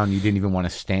sit down, you didn't even want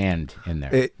to stand in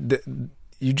there.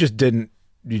 You just didn't.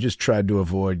 You just tried to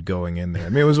avoid going in there. I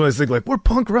mean, it was one of those things like, we're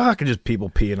punk rock, and just people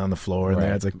peeing on the floor in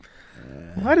there. It's like,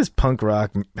 why does punk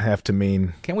rock have to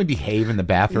mean? Can't we behave in the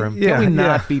bathroom? Can we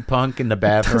not be punk in the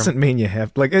bathroom? It doesn't mean you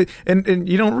have to, and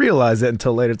you don't realize that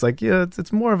until later. It's like,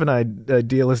 it's more of an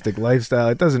idealistic lifestyle.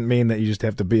 It doesn't mean that you just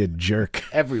have to be a jerk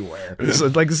everywhere. It's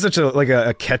such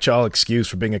a catch-all excuse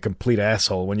for being a complete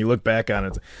asshole. When you look back on it,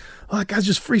 it's like, oh, that guy's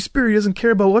just free spirit. He doesn't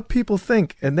care about what people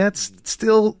think, and that's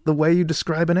still the way you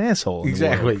describe an asshole.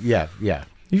 Exactly. Yeah.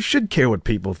 You should care what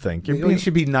people think. You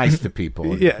should be nice to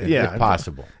people, if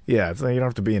possible. Yeah, it's like you don't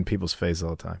have to be in people's face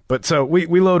all the time. But so we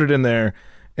loaded in there,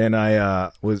 and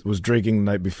I was drinking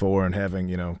the night before and having,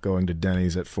 going to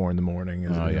Denny's at 4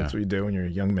 a.m. That's what you do when you're a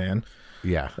young man.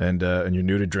 Yeah. And you're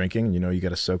new to drinking, you got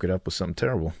to soak it up with something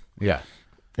terrible. Yeah.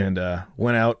 And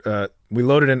went out. We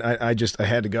loaded in. I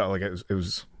had to go. Like I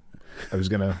was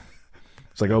gonna.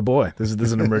 It's like, oh boy, this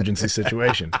is an emergency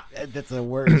situation. That's the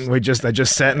worst. I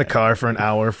just sat in the car for an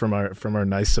hour from our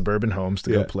nice suburban homes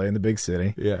to go play in the big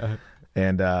city. Yeah.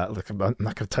 And look, I'm not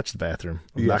going to touch the bathroom.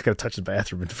 I'm not going to touch the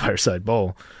bathroom in the Fireside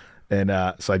Bowl. And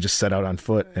so I just set out on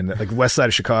foot. And like west side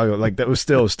of Chicago, like that was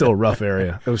still a rough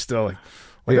area. It was still like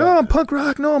oh, I'm punk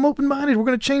rock. No, I'm open minded. We're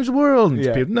going to change the world. And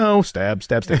people, no, stab.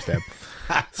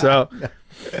 So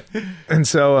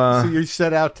you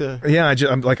set out to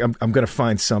I'm going to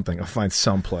find something. I'll find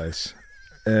someplace.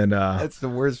 And that's the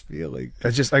worst feeling.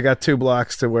 I got 2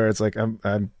 blocks to where it's like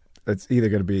it's either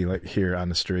going to be like here on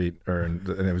the street and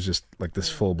it was just like this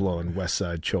full blown West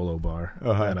Side Cholo bar.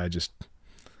 And I just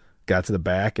got to the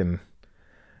back and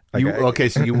so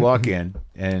you walk in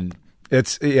and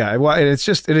it's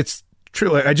true.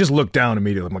 Like, I just looked down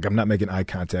immediately. I'm like, I'm not making eye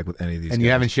contact with any of these. And guys.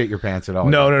 You haven't shit your pants at all.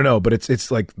 No. But it's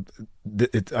like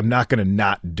I'm not going to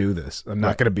not do this. I'm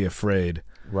not going to be afraid.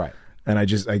 Right. And I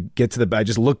get to I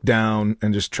just look down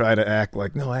and just try to act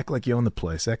like you own the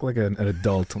place. Act like an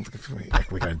adult.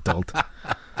 Act like an adult.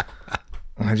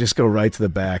 And I just go right to the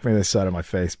back. Maybe they saw it on my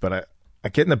face, but I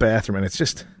get in the bathroom and it's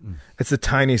the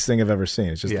tiniest thing I've ever seen.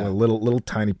 It's just a little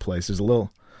tiny place.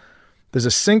 There's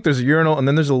a sink, there's a urinal, and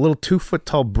then there's a little 2-foot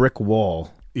tall brick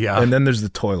wall. Yeah. And then there's the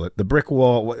toilet. The brick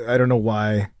wall, I don't know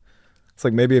why. It's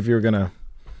like maybe if you were gonna,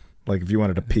 like if you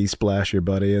wanted to pee splash your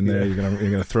buddy in there, you're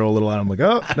gonna throw a little on. I'm like,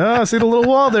 oh no, see the little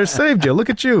wall there saved you. Look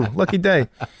at you, lucky day.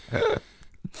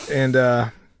 And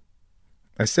I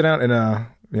sit out and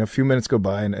a few minutes go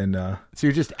by and so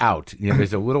you're just out.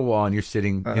 There's a little wall and you're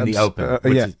sitting in the open.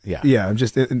 I'm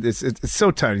just it's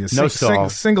so tiny.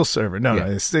 Single server.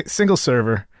 No, single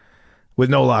server with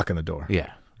no lock on the door.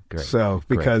 Yeah. Great. So,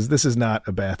 because this is not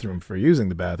a bathroom for using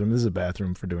the bathroom, this is a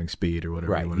bathroom for doing speed or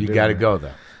whatever. Right. You got to go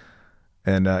though.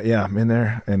 And I'm in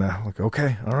there, and I'm like,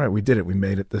 okay, all right, we did it. We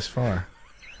made it this far.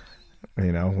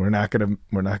 We're not gonna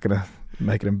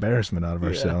make an embarrassment out of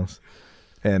ourselves.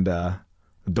 And the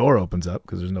door opens up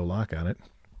because there's no lock on it.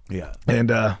 Yeah.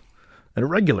 And a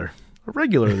regular of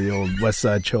the old West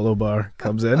Side Cholo bar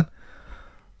comes in.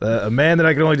 A man that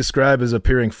I can only describe as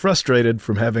appearing frustrated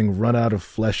from having run out of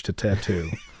flesh to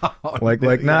tattoo. Like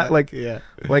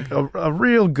a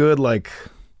real good like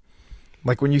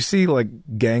when you see like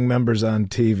gang members on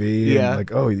TV,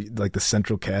 and like the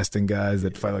central casting guys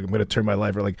that fight like I'm going to turn my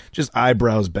life, or like just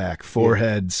eyebrows back,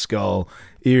 forehead, skull,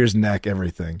 ears, neck,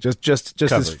 everything, just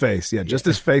his face, just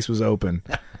his face was open,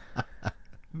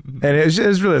 and it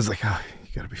was really like, you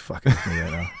got to be fucking with me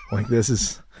right now, like this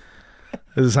is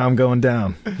how I'm going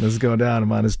down. This is going down.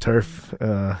 I'm on his turf.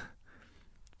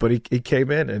 But he came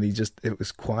in and it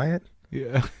was quiet.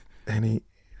 Yeah. And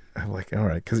I'm like, all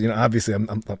right. Cause obviously I'm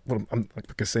not going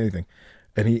to say anything.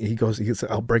 And he goes,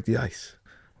 I'll break the ice.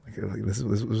 Like this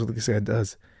is what this guy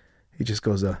does. He just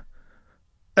goes,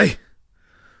 hey,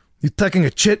 you taking a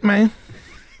chit, man?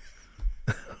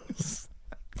 It's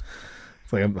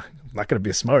like, I'm not going to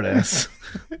be a smart ass.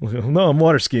 No, I'm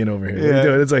water skiing over here. Yeah. What are you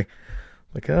doing? It's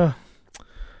like, oh,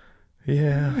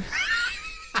 yeah.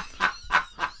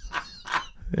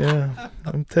 Yeah,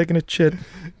 I'm taking a chit.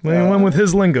 I went with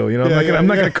his lingo, I'm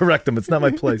not gonna correct him. It's not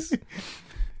my place.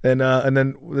 And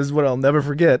then this is what I'll never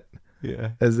forget.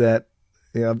 Yeah, is that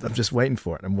I'm just waiting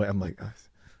for it. I'm like, at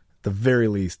the very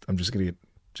least, I'm just gonna get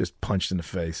just punched in the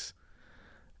face.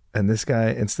 And this guy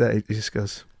instead, he just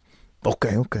goes,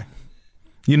 okay.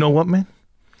 You know what, man?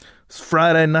 It's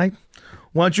Friday night.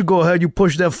 Why don't you go ahead? You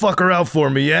push that fucker out for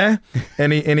me, yeah?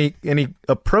 And he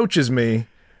approaches me.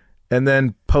 And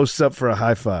then posts up for a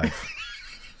high five,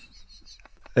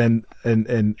 and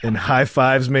high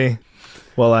fives me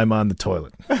while I'm on the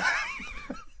toilet,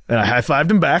 and I high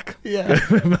fived him back. Yeah,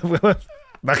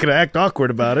 not gonna act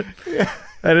awkward about it. Yeah.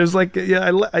 And it was like,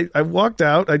 I walked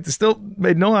out. I still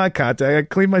made no eye contact. I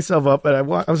cleaned myself up, and I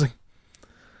was like,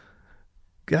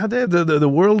 God damn, the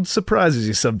world surprises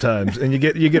you sometimes, and you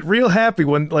get real happy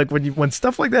when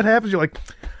stuff like that happens. You're like,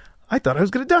 I thought I was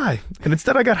gonna die, and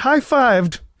instead I got high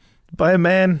fived by a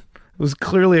man who was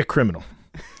clearly a criminal.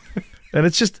 And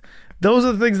it's just, those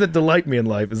are the things that delight me in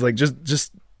life. It's like,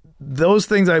 just those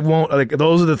things I won't, like,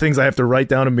 those are the things I have to write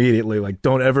down immediately. Like,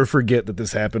 don't ever forget that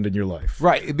this happened in your life.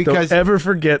 Right. Because don't ever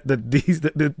forget that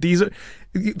these are,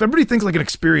 everybody thinks like an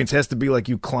experience has to be like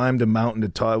you climbed a mountain to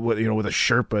talk with, with a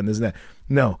Sherpa and this and that.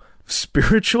 No,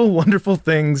 spiritual, wonderful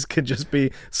things could just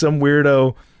be some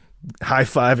weirdo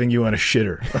high-fiving you on a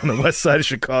shitter on the west side of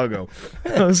Chicago.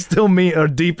 Still a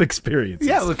deep experience.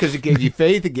 Yeah, because it gave you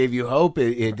faith, it gave you hope,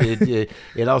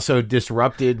 it also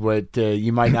disrupted what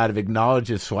you might not have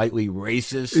acknowledged as slightly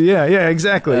racist. Yeah,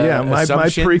 exactly. My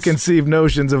preconceived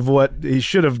notions of what he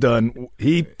should have done,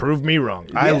 he proved me wrong.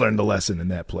 Yeah. I learned the lesson in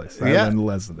that place. I learned the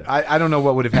lesson there. I don't know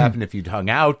what would have happened if you'd hung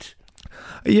out.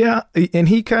 Yeah, and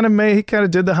he kind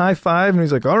of did the high five, and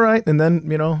he's like, all right, and then,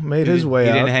 made his way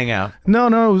out. He didn't hang out? No,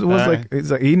 it was like, it's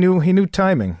like he knew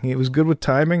timing. He was good with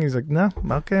timing. He's like, no,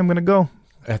 okay, I'm going to go.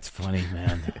 That's funny,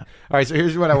 man. All right, so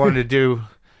here's what I wanted to do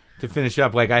to finish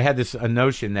up. Like, I had a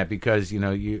notion that because,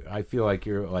 I feel like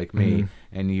you're like me,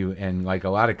 and like a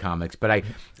lot of comics, but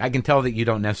I can tell that you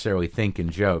don't necessarily think in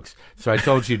jokes. So I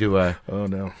told you to oh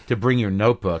no, to bring your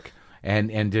notebook.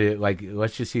 And to, like,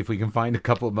 let's just see if we can find a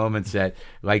couple of moments that,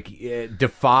 like,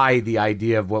 defy the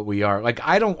idea of what we are. Like,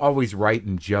 I don't always write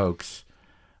in jokes.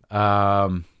 I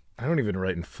don't even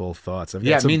write in full thoughts.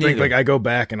 Me neither. Like, I go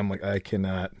back and I'm like, I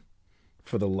cannot,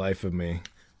 for the life of me,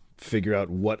 figure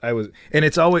out what I was. And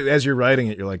it's always, as you're writing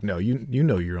it, you're like, no, you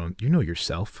know your own, you know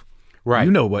yourself. Right.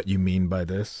 You know what you mean by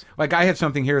this. Like, I have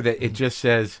something here that it just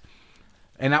says...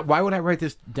 And why would I write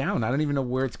this down? I don't even know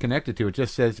where it's connected to. It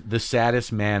just says, the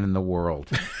saddest man in the world.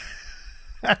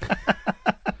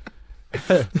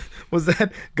 Was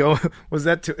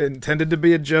that intended to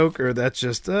be a joke, or that's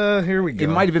just, here we go? It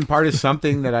might have been part of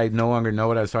something that I no longer know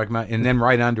what I was talking about. And then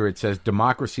right under it says,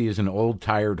 democracy is an old,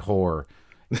 tired whore.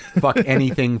 Fuck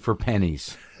anything for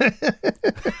pennies.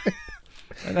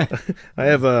 I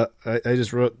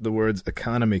just wrote the words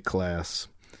economy class.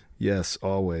 Yes,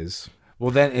 always. Well,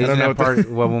 then isn't that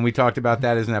part? Well, when we talked about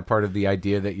that, isn't that part of the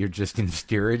idea that you're just in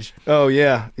steerage? Oh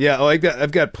yeah. Oh,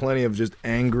 I've got plenty of just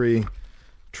angry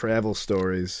travel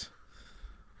stories.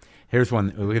 Here's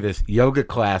one. Look at this: yoga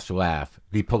class laugh,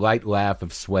 the polite laugh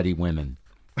of sweaty women.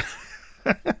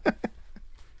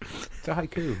 It's a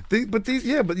haiku.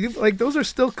 But those are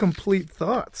still complete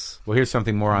thoughts. Well, here's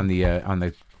something more on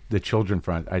the children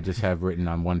front. I just have written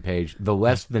on one page: the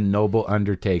less than noble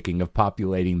undertaking of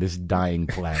populating this dying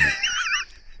planet.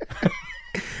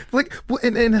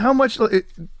 And how much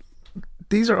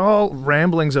these are all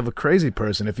ramblings of a crazy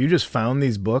person. If you just found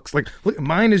these books, like, look,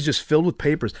 mine is just filled with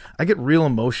papers. I get real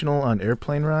emotional on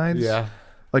airplane rides. Yeah.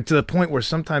 Like, to the point where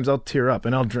sometimes I'll tear up,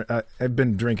 and I've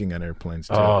been drinking on airplanes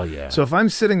too. Oh yeah. So if I'm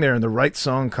sitting there and the right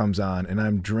song comes on and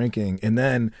I'm drinking, and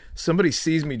then somebody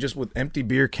sees me just with empty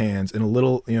beer cans and a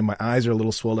little, my eyes are a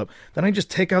little swelled up, then I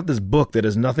just take out this book that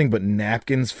has nothing but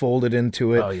napkins folded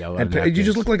into it. Oh yeah. And you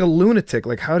just look like a lunatic.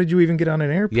 Like, how did you even get on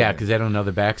an airplane? Yeah, because they don't know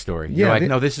the backstory. Yeah, you're like,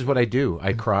 no, this is what I do.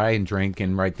 I cry and drink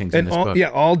and write things in this book.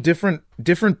 Yeah, all different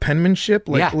penmanship.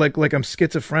 Like I'm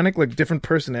schizophrenic. Like, different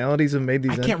personalities have made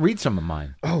these. I can't read some of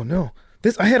mine. Oh no.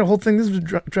 I had a whole thing. This was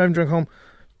driving drunk home.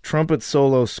 Trumpet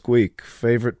solo squeak.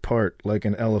 Favorite part, like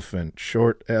an elephant.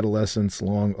 Short adolescence,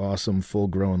 long, awesome,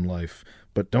 full-grown life.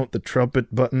 But don't the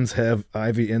trumpet buttons have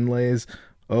ivy inlays?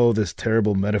 Oh, this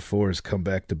terrible metaphor has come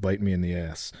back to bite me in the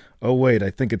ass. Oh, wait, I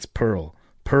think it's pearl.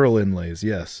 Pearl inlays,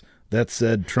 yes. That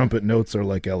said, trumpet notes are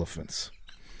like elephants.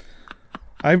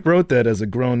 I wrote that as a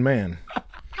grown man.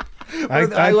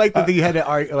 I like that you had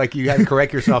to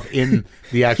correct yourself in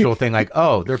the actual thing. Like,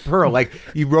 oh, they're pearl. Like,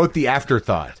 you wrote the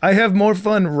afterthought. I have more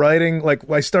fun writing. Like,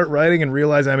 I start writing and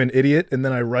realize I'm an idiot, and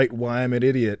then I write why I'm an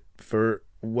idiot for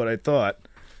what I thought.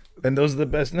 And those are the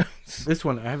best notes. This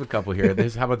one, I have a couple here.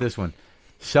 How about this one?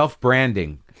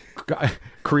 Self-branding.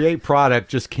 Create product,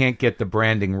 just can't get the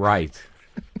branding right.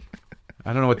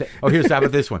 I don't know what how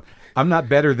about this one? I'm not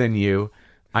better than you.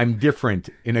 I'm different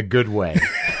in a good way.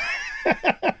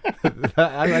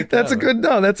 I like that. That's a good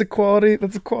that's a quality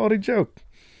joke.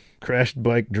 Crashed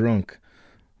bike drunk.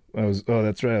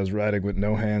 That's right. I was riding with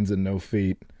no hands and no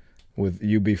feet with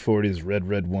UB40's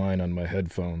red wine on my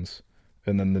headphones.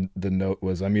 And then the note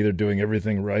was, I'm either doing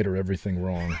everything right or everything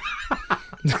wrong.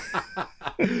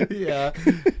 Yeah.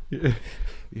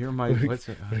 You're my what's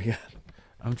it?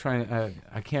 I'm trying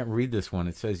I can't read this one.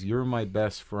 It says you're my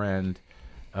best friend.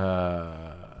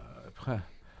 Fuck,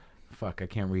 I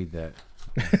can't read that.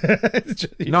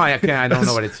 No, I can't. I don't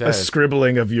know what it says. A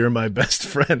scribbling of "You're my best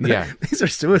friend." Yeah, these are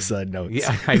suicide notes.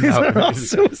 Yeah, I know. These are all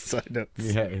suicide notes.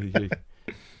 Yeah.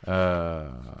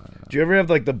 Do you ever have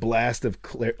like the blast of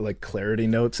clarity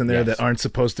notes in there that aren't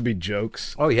supposed to be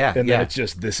jokes? Oh yeah, and then it's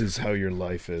just, this is how your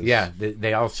life is. Yeah,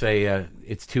 they all say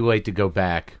it's too late to go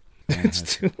back. It's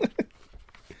too late.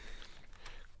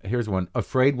 Here's one.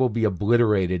 Afraid we'll be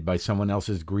obliterated by someone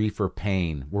else's grief or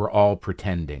pain. We're all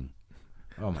pretending.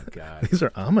 Oh my God. These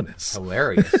are ominous.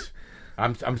 Hilarious.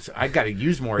 I got to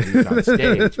use more of these on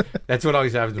stage. That's what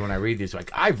always happens when I read these.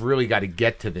 Like, I've really got to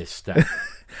get to this stuff.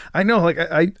 I know. Like,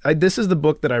 I this is the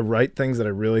book that I write things that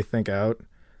I really think out,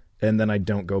 and then I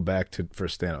don't go back to for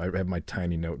stand-up. I have my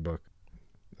tiny notebook.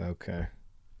 Okay.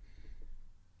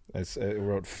 I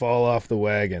wrote "fall off the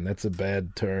wagon." That's a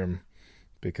bad term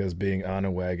because being on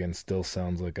a wagon still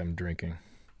sounds like I'm drinking.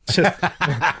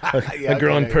 A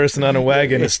grown person on a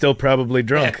wagon is still probably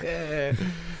drunk.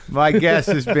 My guest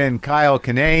has been Kyle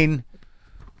Kinane.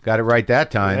 Got it right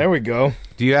that time. There we go.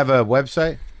 Do you have a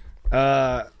website?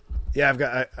 Yeah,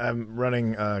 I'm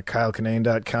running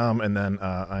kylekinane.com, and then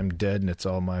I'm dead and it's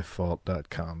all my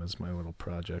fault.com is my little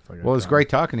project. Well, it's great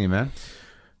talking to you, man.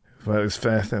 Well, it was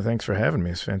thanks for having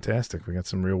me. It's fantastic. We got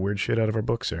some real weird shit out of our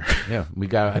books here. Yeah,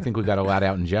 I think we got a lot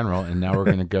out in general, and now we're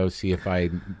going to go see if I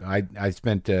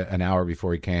spent an hour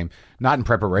before he came, not in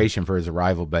preparation for his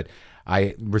arrival, but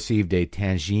I received a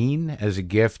tangine as a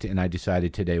gift, and I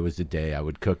decided today was the day I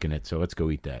would cook in it. So let's go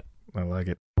eat that. I like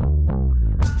it.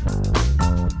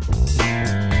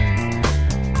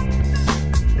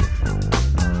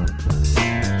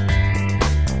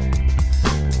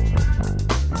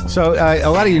 So a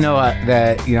lot of you know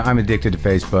that I'm addicted to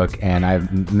Facebook, and I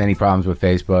have many problems with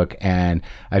Facebook, and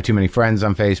I have too many friends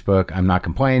on Facebook. I'm not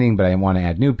complaining, but I want to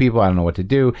add new people. I don't know what to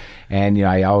do, and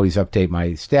I always update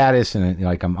my status, and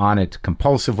I'm on it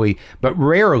compulsively. But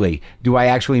rarely do I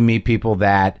actually meet people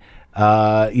that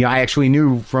I actually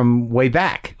knew from way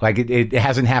back. Like it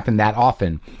hasn't happened that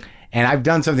often, and I've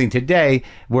done something today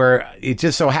where it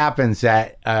just so happens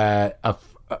that a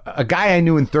guy I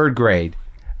knew in third grade.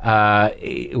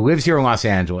 Lives here in Los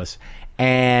Angeles,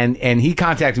 and he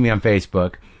contacted me on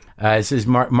Facebook. This is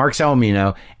Marc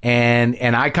Salamino,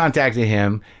 and I contacted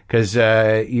him because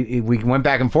we went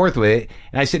back and forth with it,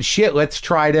 and I said, "Shit, let's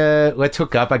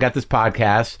hook up. I got this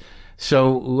podcast,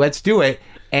 so let's do it."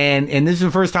 And this is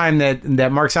the first time that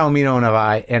Marc Salamino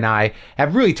and I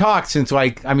have really talked since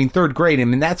third grade. I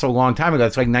mean, that's a long time ago.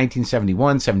 It's like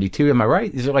 1971, 72. Am I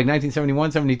right? Is it like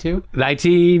 1971, 72?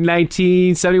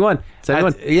 1971.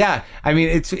 Yeah. I mean,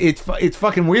 it's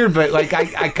fucking weird, but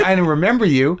I kind of remember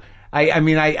you. I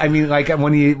mean,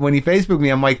 when he Facebooked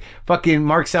me, I'm like, fucking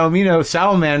Marc Salamino,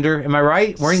 Salamander. Am I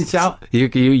right? Weren't you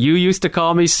You used to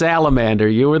call me Salamander.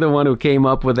 You were the one who came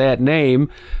up with that name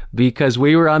because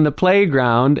we were on the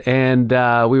playground and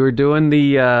we were doing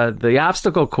the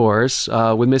obstacle course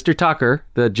with Mr. Tucker,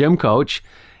 the gym coach,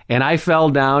 and I fell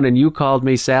down and you called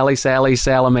me Sally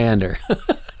Salamander.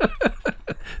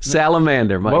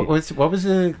 Salamander. What was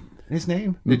his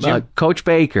name? Coach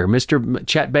Baker, Mr.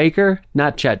 Chet Baker,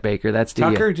 not Chet Baker. That's the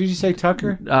Tucker. Did you say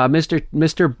Tucker?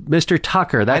 Mr.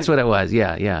 Tucker. That's what it was.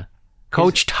 Yeah.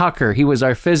 Coach Tucker. He was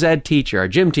our phys ed teacher, our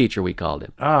gym teacher. We called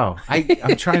him. Oh,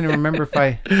 I'm trying to remember if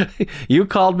I. You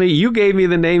called me. You gave me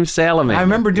the name Salamander. I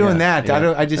remember doing that.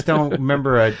 Yeah. I just don't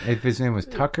remember if his name was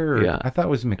Tucker or yeah. I thought it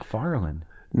was McFarland.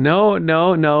 No.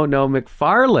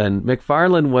 McFarland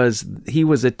he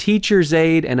was a teacher's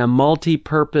aide and a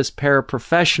multi-purpose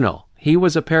paraprofessional. He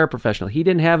was a paraprofessional. He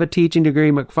didn't have a teaching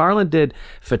degree. McFarland did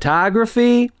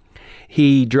photography.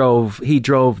 He drove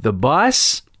the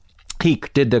bus. He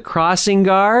did the crossing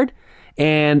guard.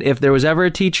 And if there was ever a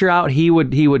teacher out, he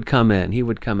would come in. He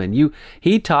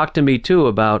talked to me too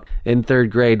about in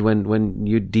third grade when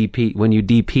you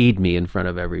DP'd me in front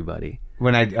of everybody.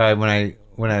 When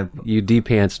you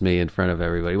de-pantsed me in front of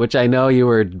everybody, which I know you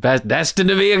were destined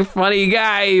to be a funny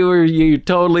guy. You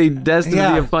totally destined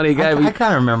to be a funny guy. I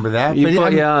kind of remember that. You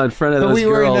put in front of those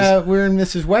girls. We were in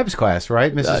Mrs. Webb's class,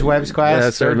 right? Mrs. Webb's class, yeah,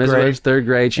 third grade. Webb's third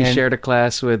grade. She shared a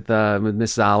class with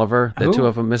Mrs. Oliver. The two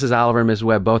of them, Mrs. Oliver and Mrs.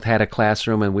 Webb, both had a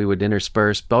classroom, and we would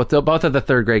intersperse both of the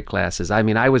third grade classes. I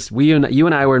mean, you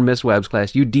and I were in Miss Webb's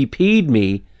class. You DP'd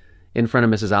me in front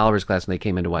of Mrs. Oliver's class when they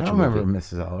came in to watch a movie. I remember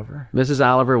Mrs. Oliver. Mrs.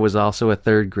 Oliver was also a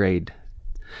third grade.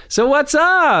 So what's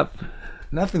up?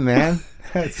 Nothing, man.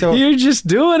 So you're just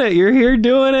doing it. You're here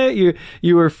doing it.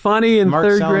 You were funny in Marc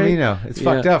third grade. Salamino. It's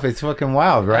fucked up. It's fucking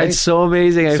wild, right? It's so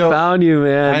amazing. I found you,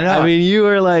 man. I know. I mean, you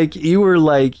were like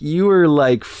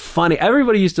funny.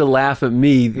 Everybody used to laugh at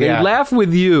me. They laughed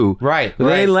with you. Right.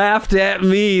 They laughed at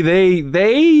me. They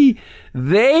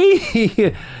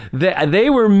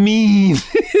were mean.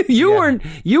 You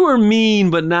were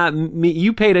mean, but not me.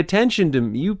 You paid attention to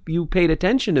me. You paid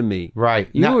attention to me. Right.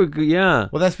 Well,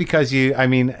 that's because you. I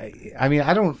mean,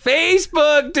 I don't.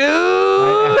 Facebook, dude.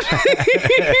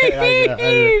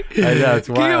 I know. It's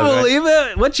wild. Can you believe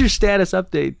it? What's your status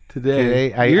update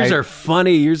today? Yours are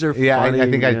funny. Yeah, funny. I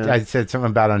think I said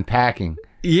something about unpacking.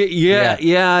 Yeah.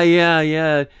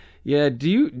 Yeah, do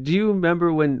you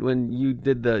remember when you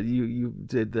did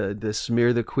the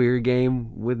smear the queer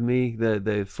game with me,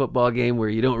 the football game where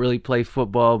you don't really play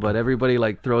football but everybody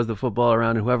like throws the football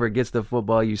around and whoever gets the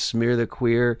football you smear the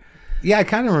queer? Yeah, I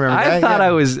kind of remember that.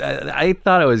 I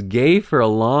thought I was gay for a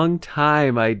long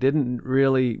time. I didn't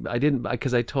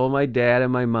because I told my dad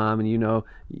and my mom, and you know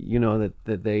that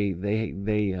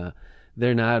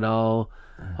they're not all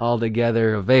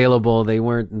altogether available. They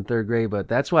weren't in third grade, but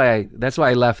that's why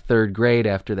I left third grade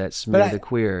after that Smear the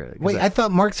Queer. Wait, I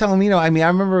thought Marc Salamino. I mean, I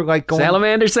remember like going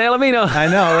Salamander Salamino. I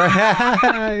know,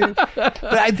 right?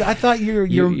 But I thought you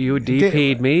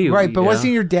DP'd me, right? But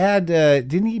wasn't your dad?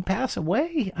 Didn't he pass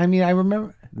away? I mean, I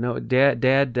remember. No, Dad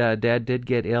did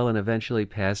get ill and eventually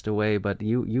passed away. But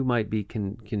you might be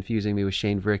confusing me with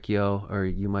Shane Vricchio, or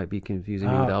you might be confusing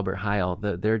me with Albert Heil.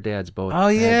 Their dads both. Oh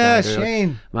yeah,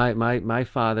 Shane. My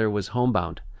father was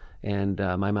homebound, and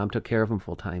my mom took care of him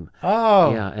full time.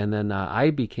 Oh yeah, and then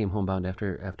I became homebound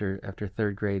after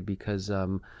third grade because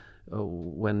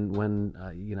when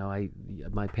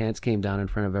my pants came down in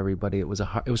front of everybody, it was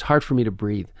hard for me to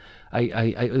breathe.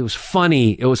 It was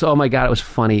funny. It was, oh my God, it was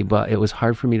funny, but it was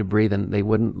hard for me to breathe, and they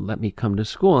wouldn't let me come to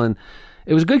school. And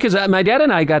it was good because my dad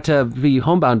and I got to be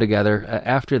homebound together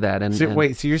after that. And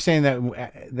wait, so you're saying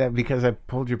that because I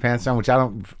pulled your pants down, which I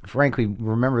don't frankly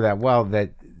remember that well,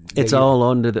 that it's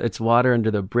all it's water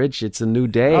under the bridge. It's a new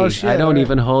day. Oh, shit, I don't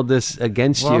even hold this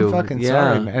against you. I'm fucking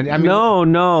sorry, man. I mean,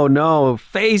 no.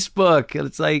 Facebook.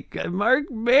 It's like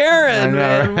Marc Maron,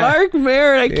 man. Marc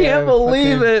Maron. I can't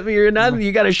believe it. You're not.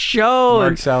 You got a show.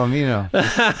 Marc Salamino.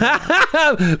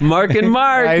 Marc and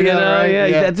Marc. I know, right?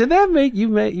 Yeah. Did that make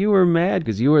you? You were mad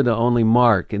because you were the only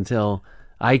Marc until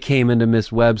I came into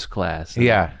Miss Webb's class.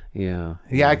 Yeah. Yeah.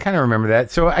 I kind of remember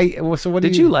that. So what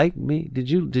did you like me? Did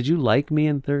you like me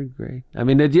in third grade? I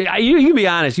mean, you can be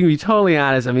honest. You can be totally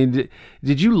honest. I mean,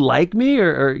 did you like me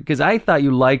or because I thought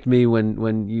you liked me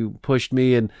when you pushed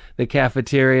me in the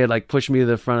cafeteria, like pushed me to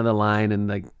the front of the line and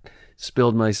like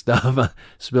spilled my stuff on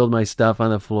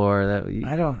the floor.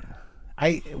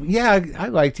 I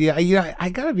liked you. I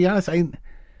gotta be honest. I'm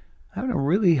having a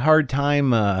really hard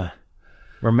time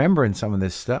remembering some of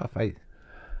this stuff.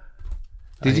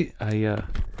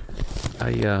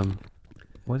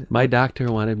 My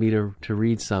doctor wanted me to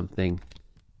read something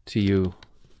to you,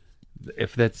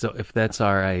 if that's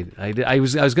all right. I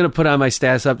was going to put on my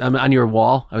stats up on your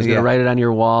wall. I was going to write it on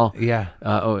your wall. Yeah.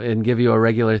 And give you a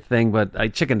regular thing, but I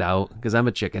chickened out because I'm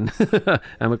a chicken.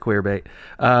 I'm a queer bait.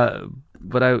 But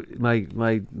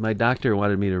my doctor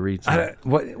wanted me to read something.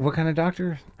 What kind of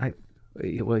doctor?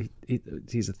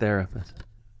 He's a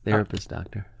therapist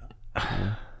doctor.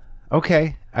 Yeah.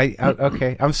 Okay.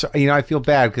 Okay. I'm sorry. I feel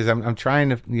bad because I'm trying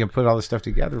to put all this stuff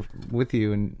together with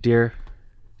you. And dear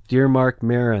Marc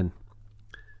Maron,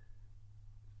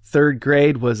 third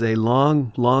grade was a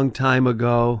long, long time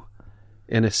ago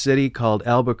in a city called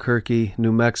Albuquerque,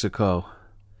 New Mexico.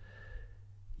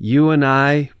 You and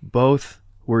I both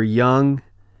were young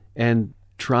and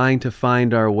trying to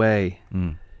find our way.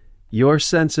 Your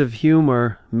sense of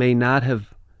humor may not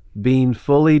have been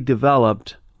fully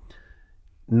developed,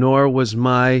 nor was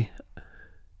my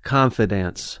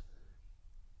confidence.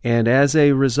 And as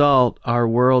a result, our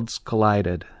worlds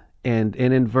collided, and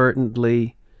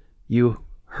inadvertently, you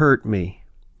hurt me.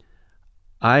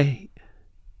 I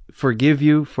forgive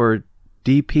you for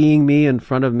DPing me in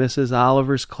front of Mrs.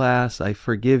 Oliver's class. I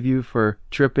forgive you for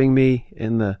tripping me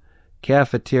in the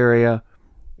cafeteria,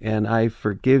 and I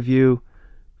forgive you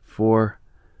for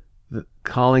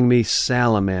calling me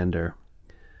Salamander.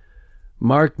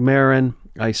 Marc Maron,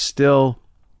 I still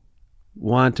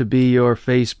want to be your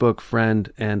Facebook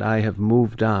friend, and I have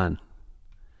moved on.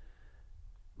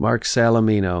 Marc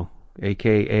Salamino,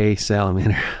 a.k.a.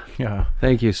 Salamander. Yeah.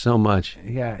 Thank you so much.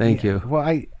 Yeah. Thank you.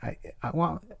 Well,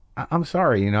 I'm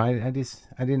sorry.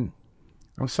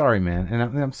 I'm sorry, man. And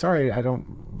I'm sorry I don't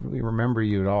really remember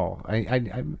you at all.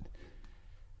 It's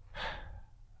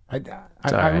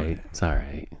all right. It's all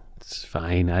right. It's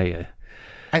fine. I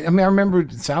mean, I remember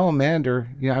Salamander.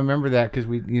 I remember that because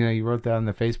you wrote that on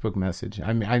the Facebook message.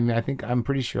 I'm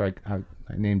pretty sure I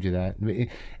named you that,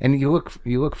 and you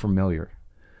look familiar.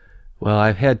 Well,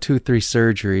 I've had 2-3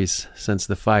 surgeries since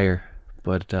the fire,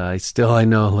 but I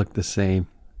know I look the same.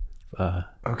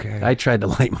 Okay. I tried to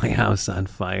light my house on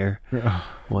fire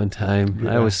one time.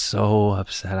 Yeah. I was so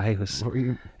upset.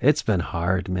 It's been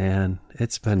hard, man.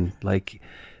 It's been like.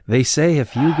 They say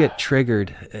if you get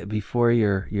triggered before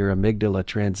your amygdala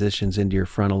transitions into your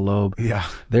frontal lobe,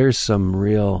 there's some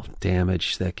real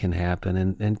damage that can happen.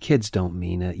 And kids don't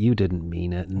mean it. You didn't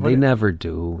mean it, and they never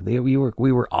do. We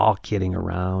were all kidding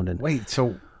around. And wait,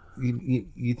 so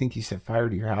you think you set fire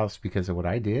to your house because of what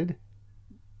I did?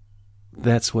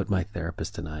 That's what my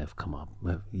therapist and I have come up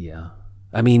with. Yeah.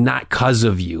 I mean, not because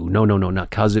of you. No, not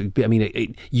because of. I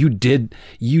mean,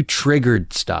 you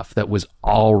triggered stuff that was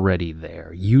already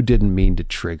there. You didn't mean to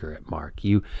trigger it, Marc.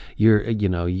 You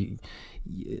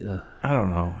I don't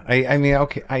know. I mean,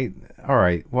 okay. All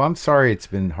right. Well, I'm sorry it's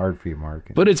been hard for you,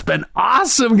 Mark. But it's been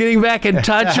awesome getting back in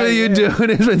touch with you, dude.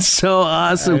 It's been so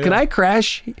awesome. Can I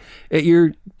crash at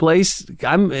your place?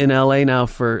 I'm in LA now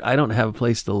I don't have a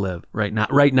place to live right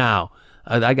now.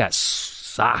 I got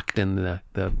socked in the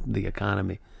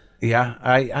economy.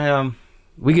 Yeah.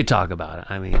 We could talk about it.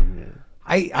 I mean,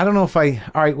 I don't know if all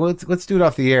right, well, let's do it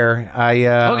off the air.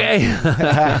 Okay.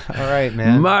 All right,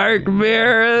 man. Marc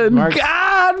Maron.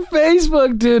 God,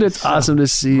 Facebook, dude. It's awesome to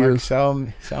see you.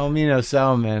 Salamino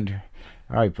Salamander.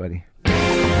 All right, buddy.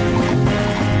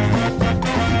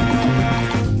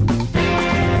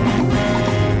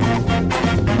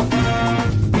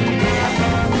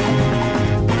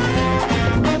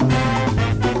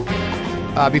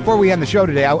 Before we end the show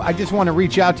today, I just want to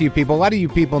reach out to you people. A lot of you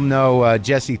people know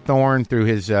Jesse Thorne through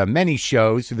his many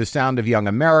shows, through The Sound of Young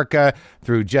America,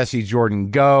 through Jesse Jordan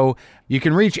Go. You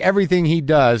can reach everything he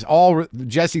does, all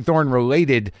Jesse Thorne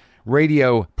related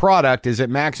radio product is at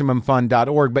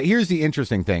MaximumFun.org. But here's the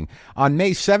interesting thing. On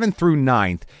May 7th through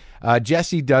 9th,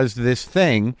 Jesse does this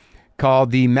thing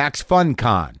called the Max Fun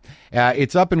Con.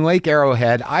 It's up in Lake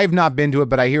Arrowhead. I've not been to it,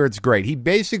 but I hear it's great. He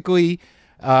basically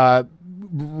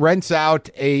rents out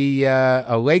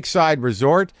a lakeside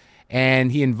resort,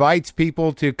 and he invites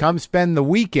people to come spend the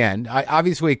weekend.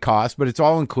 Obviously, it costs, but it's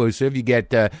all inclusive. You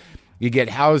get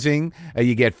housing,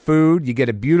 you get food, you get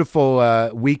a beautiful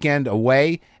weekend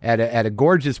away at a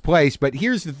gorgeous place. But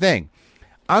here's the thing: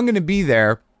 I'm going to be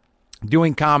there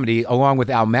doing comedy along with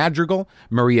Al Madrigal,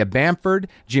 Maria Bamford,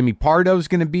 Jimmy Pardo's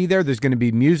going to be there. There's going to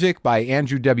be music by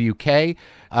Andrew WK,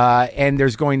 and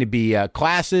there's going to be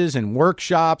classes and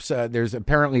workshops. There's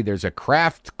a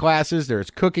craft classes, there's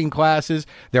cooking classes,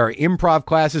 there are improv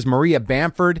classes. Maria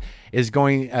Bamford is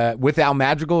going with Al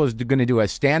Madrigal is going to do a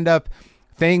stand-up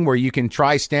thing where you can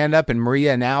try stand-up, and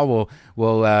Maria and Al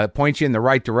will point you in the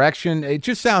right direction. It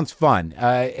just sounds fun,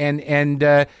 and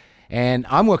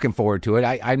I'm looking forward to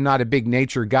it. I'm not a big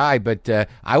nature guy, but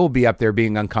I will be up there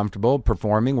being uncomfortable,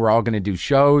 performing. We're all going to do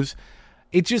shows.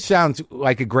 It just sounds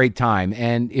like a great time.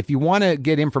 And if you want to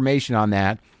get information on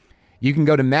that, you can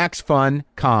go to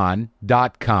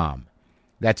maxfuncon.com.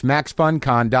 That's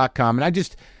maxfuncon.com.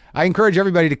 And I encourage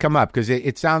everybody to come up because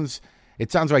it sounds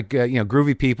like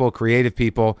groovy people, creative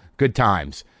people, good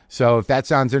times. So if that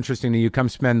sounds interesting to you, come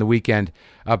spend the weekend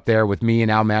up there with me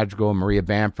and Al Madrigal and Maria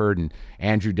Bamford and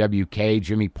Andrew WK,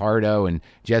 Jimmy Pardo, and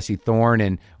Jesse Thorne.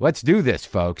 And let's do this,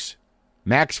 folks.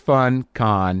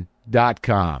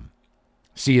 MaxFunCon.com.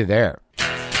 See you there.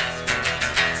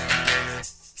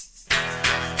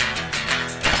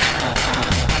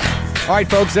 All right,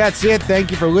 folks, that's it.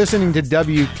 Thank you for listening to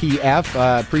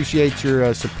WTF. Appreciate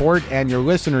your support and your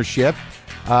listenership.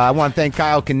 I want to thank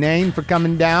Kyle Kinane for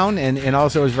coming down, and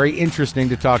also it was very interesting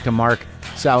to talk to Marc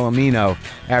Salamino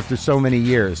after so many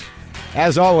years.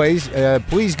 As always,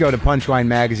 please go to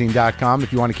punchlinemagazine.com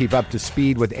if you want to keep up to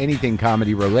speed with anything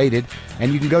comedy related,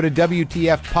 and you can go to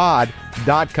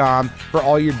WTFpod.com for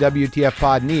all your WTF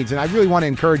Pod needs. And I really want to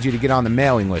encourage you to get on the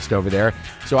mailing list over there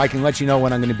so I can let you know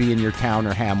when I'm going to be in your town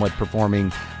or hamlet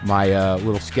performing my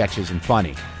little sketches and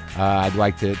funny. I'd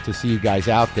like to see you guys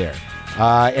out there.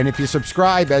 And if you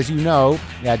subscribe, as you know,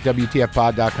 at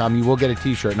WTFpod.com, you will get a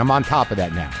T-shirt. And I'm on top of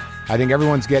that now. I think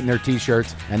everyone's getting their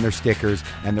T-shirts and their stickers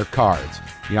and their cards.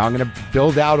 I'm going to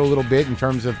build out a little bit in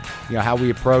terms of, how we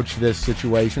approach this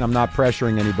situation. I'm not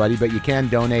pressuring anybody, but you can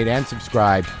donate and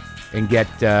subscribe and get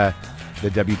the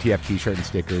WTF T-shirt and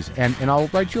stickers. And I'll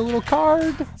write you a little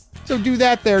card. So do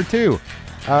that there, too.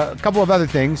 A couple of other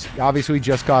things. Obviously,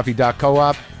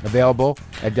 justcoffee.coop, available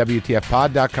at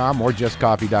WTFpod.com or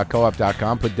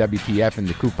justcoffee.coop.com. Put WTF in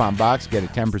the coupon box. Get a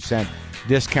 10%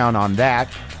 discount on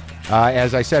that.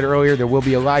 As I said earlier, there will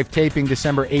be a live taping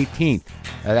December 18th.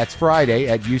 That's Friday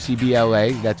at UCB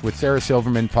LA. That's with Sarah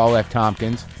Silverman, Paul F.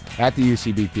 Tompkins at the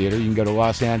UCB Theater. You can go to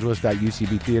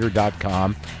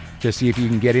losangeles.ucbtheater.com to see if you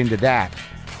can get into that.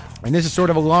 And this is sort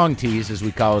of a long tease, as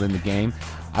we call it in the game.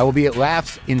 I will be at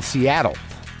Laughs in Seattle,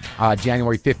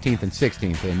 January 15th and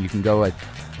 16th. And you can go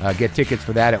get tickets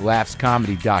for that at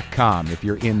laughscomedy.com if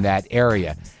you're in that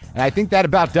area. And I think that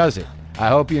about does it. I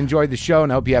hope you enjoyed the show,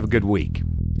 and I hope you have a good week.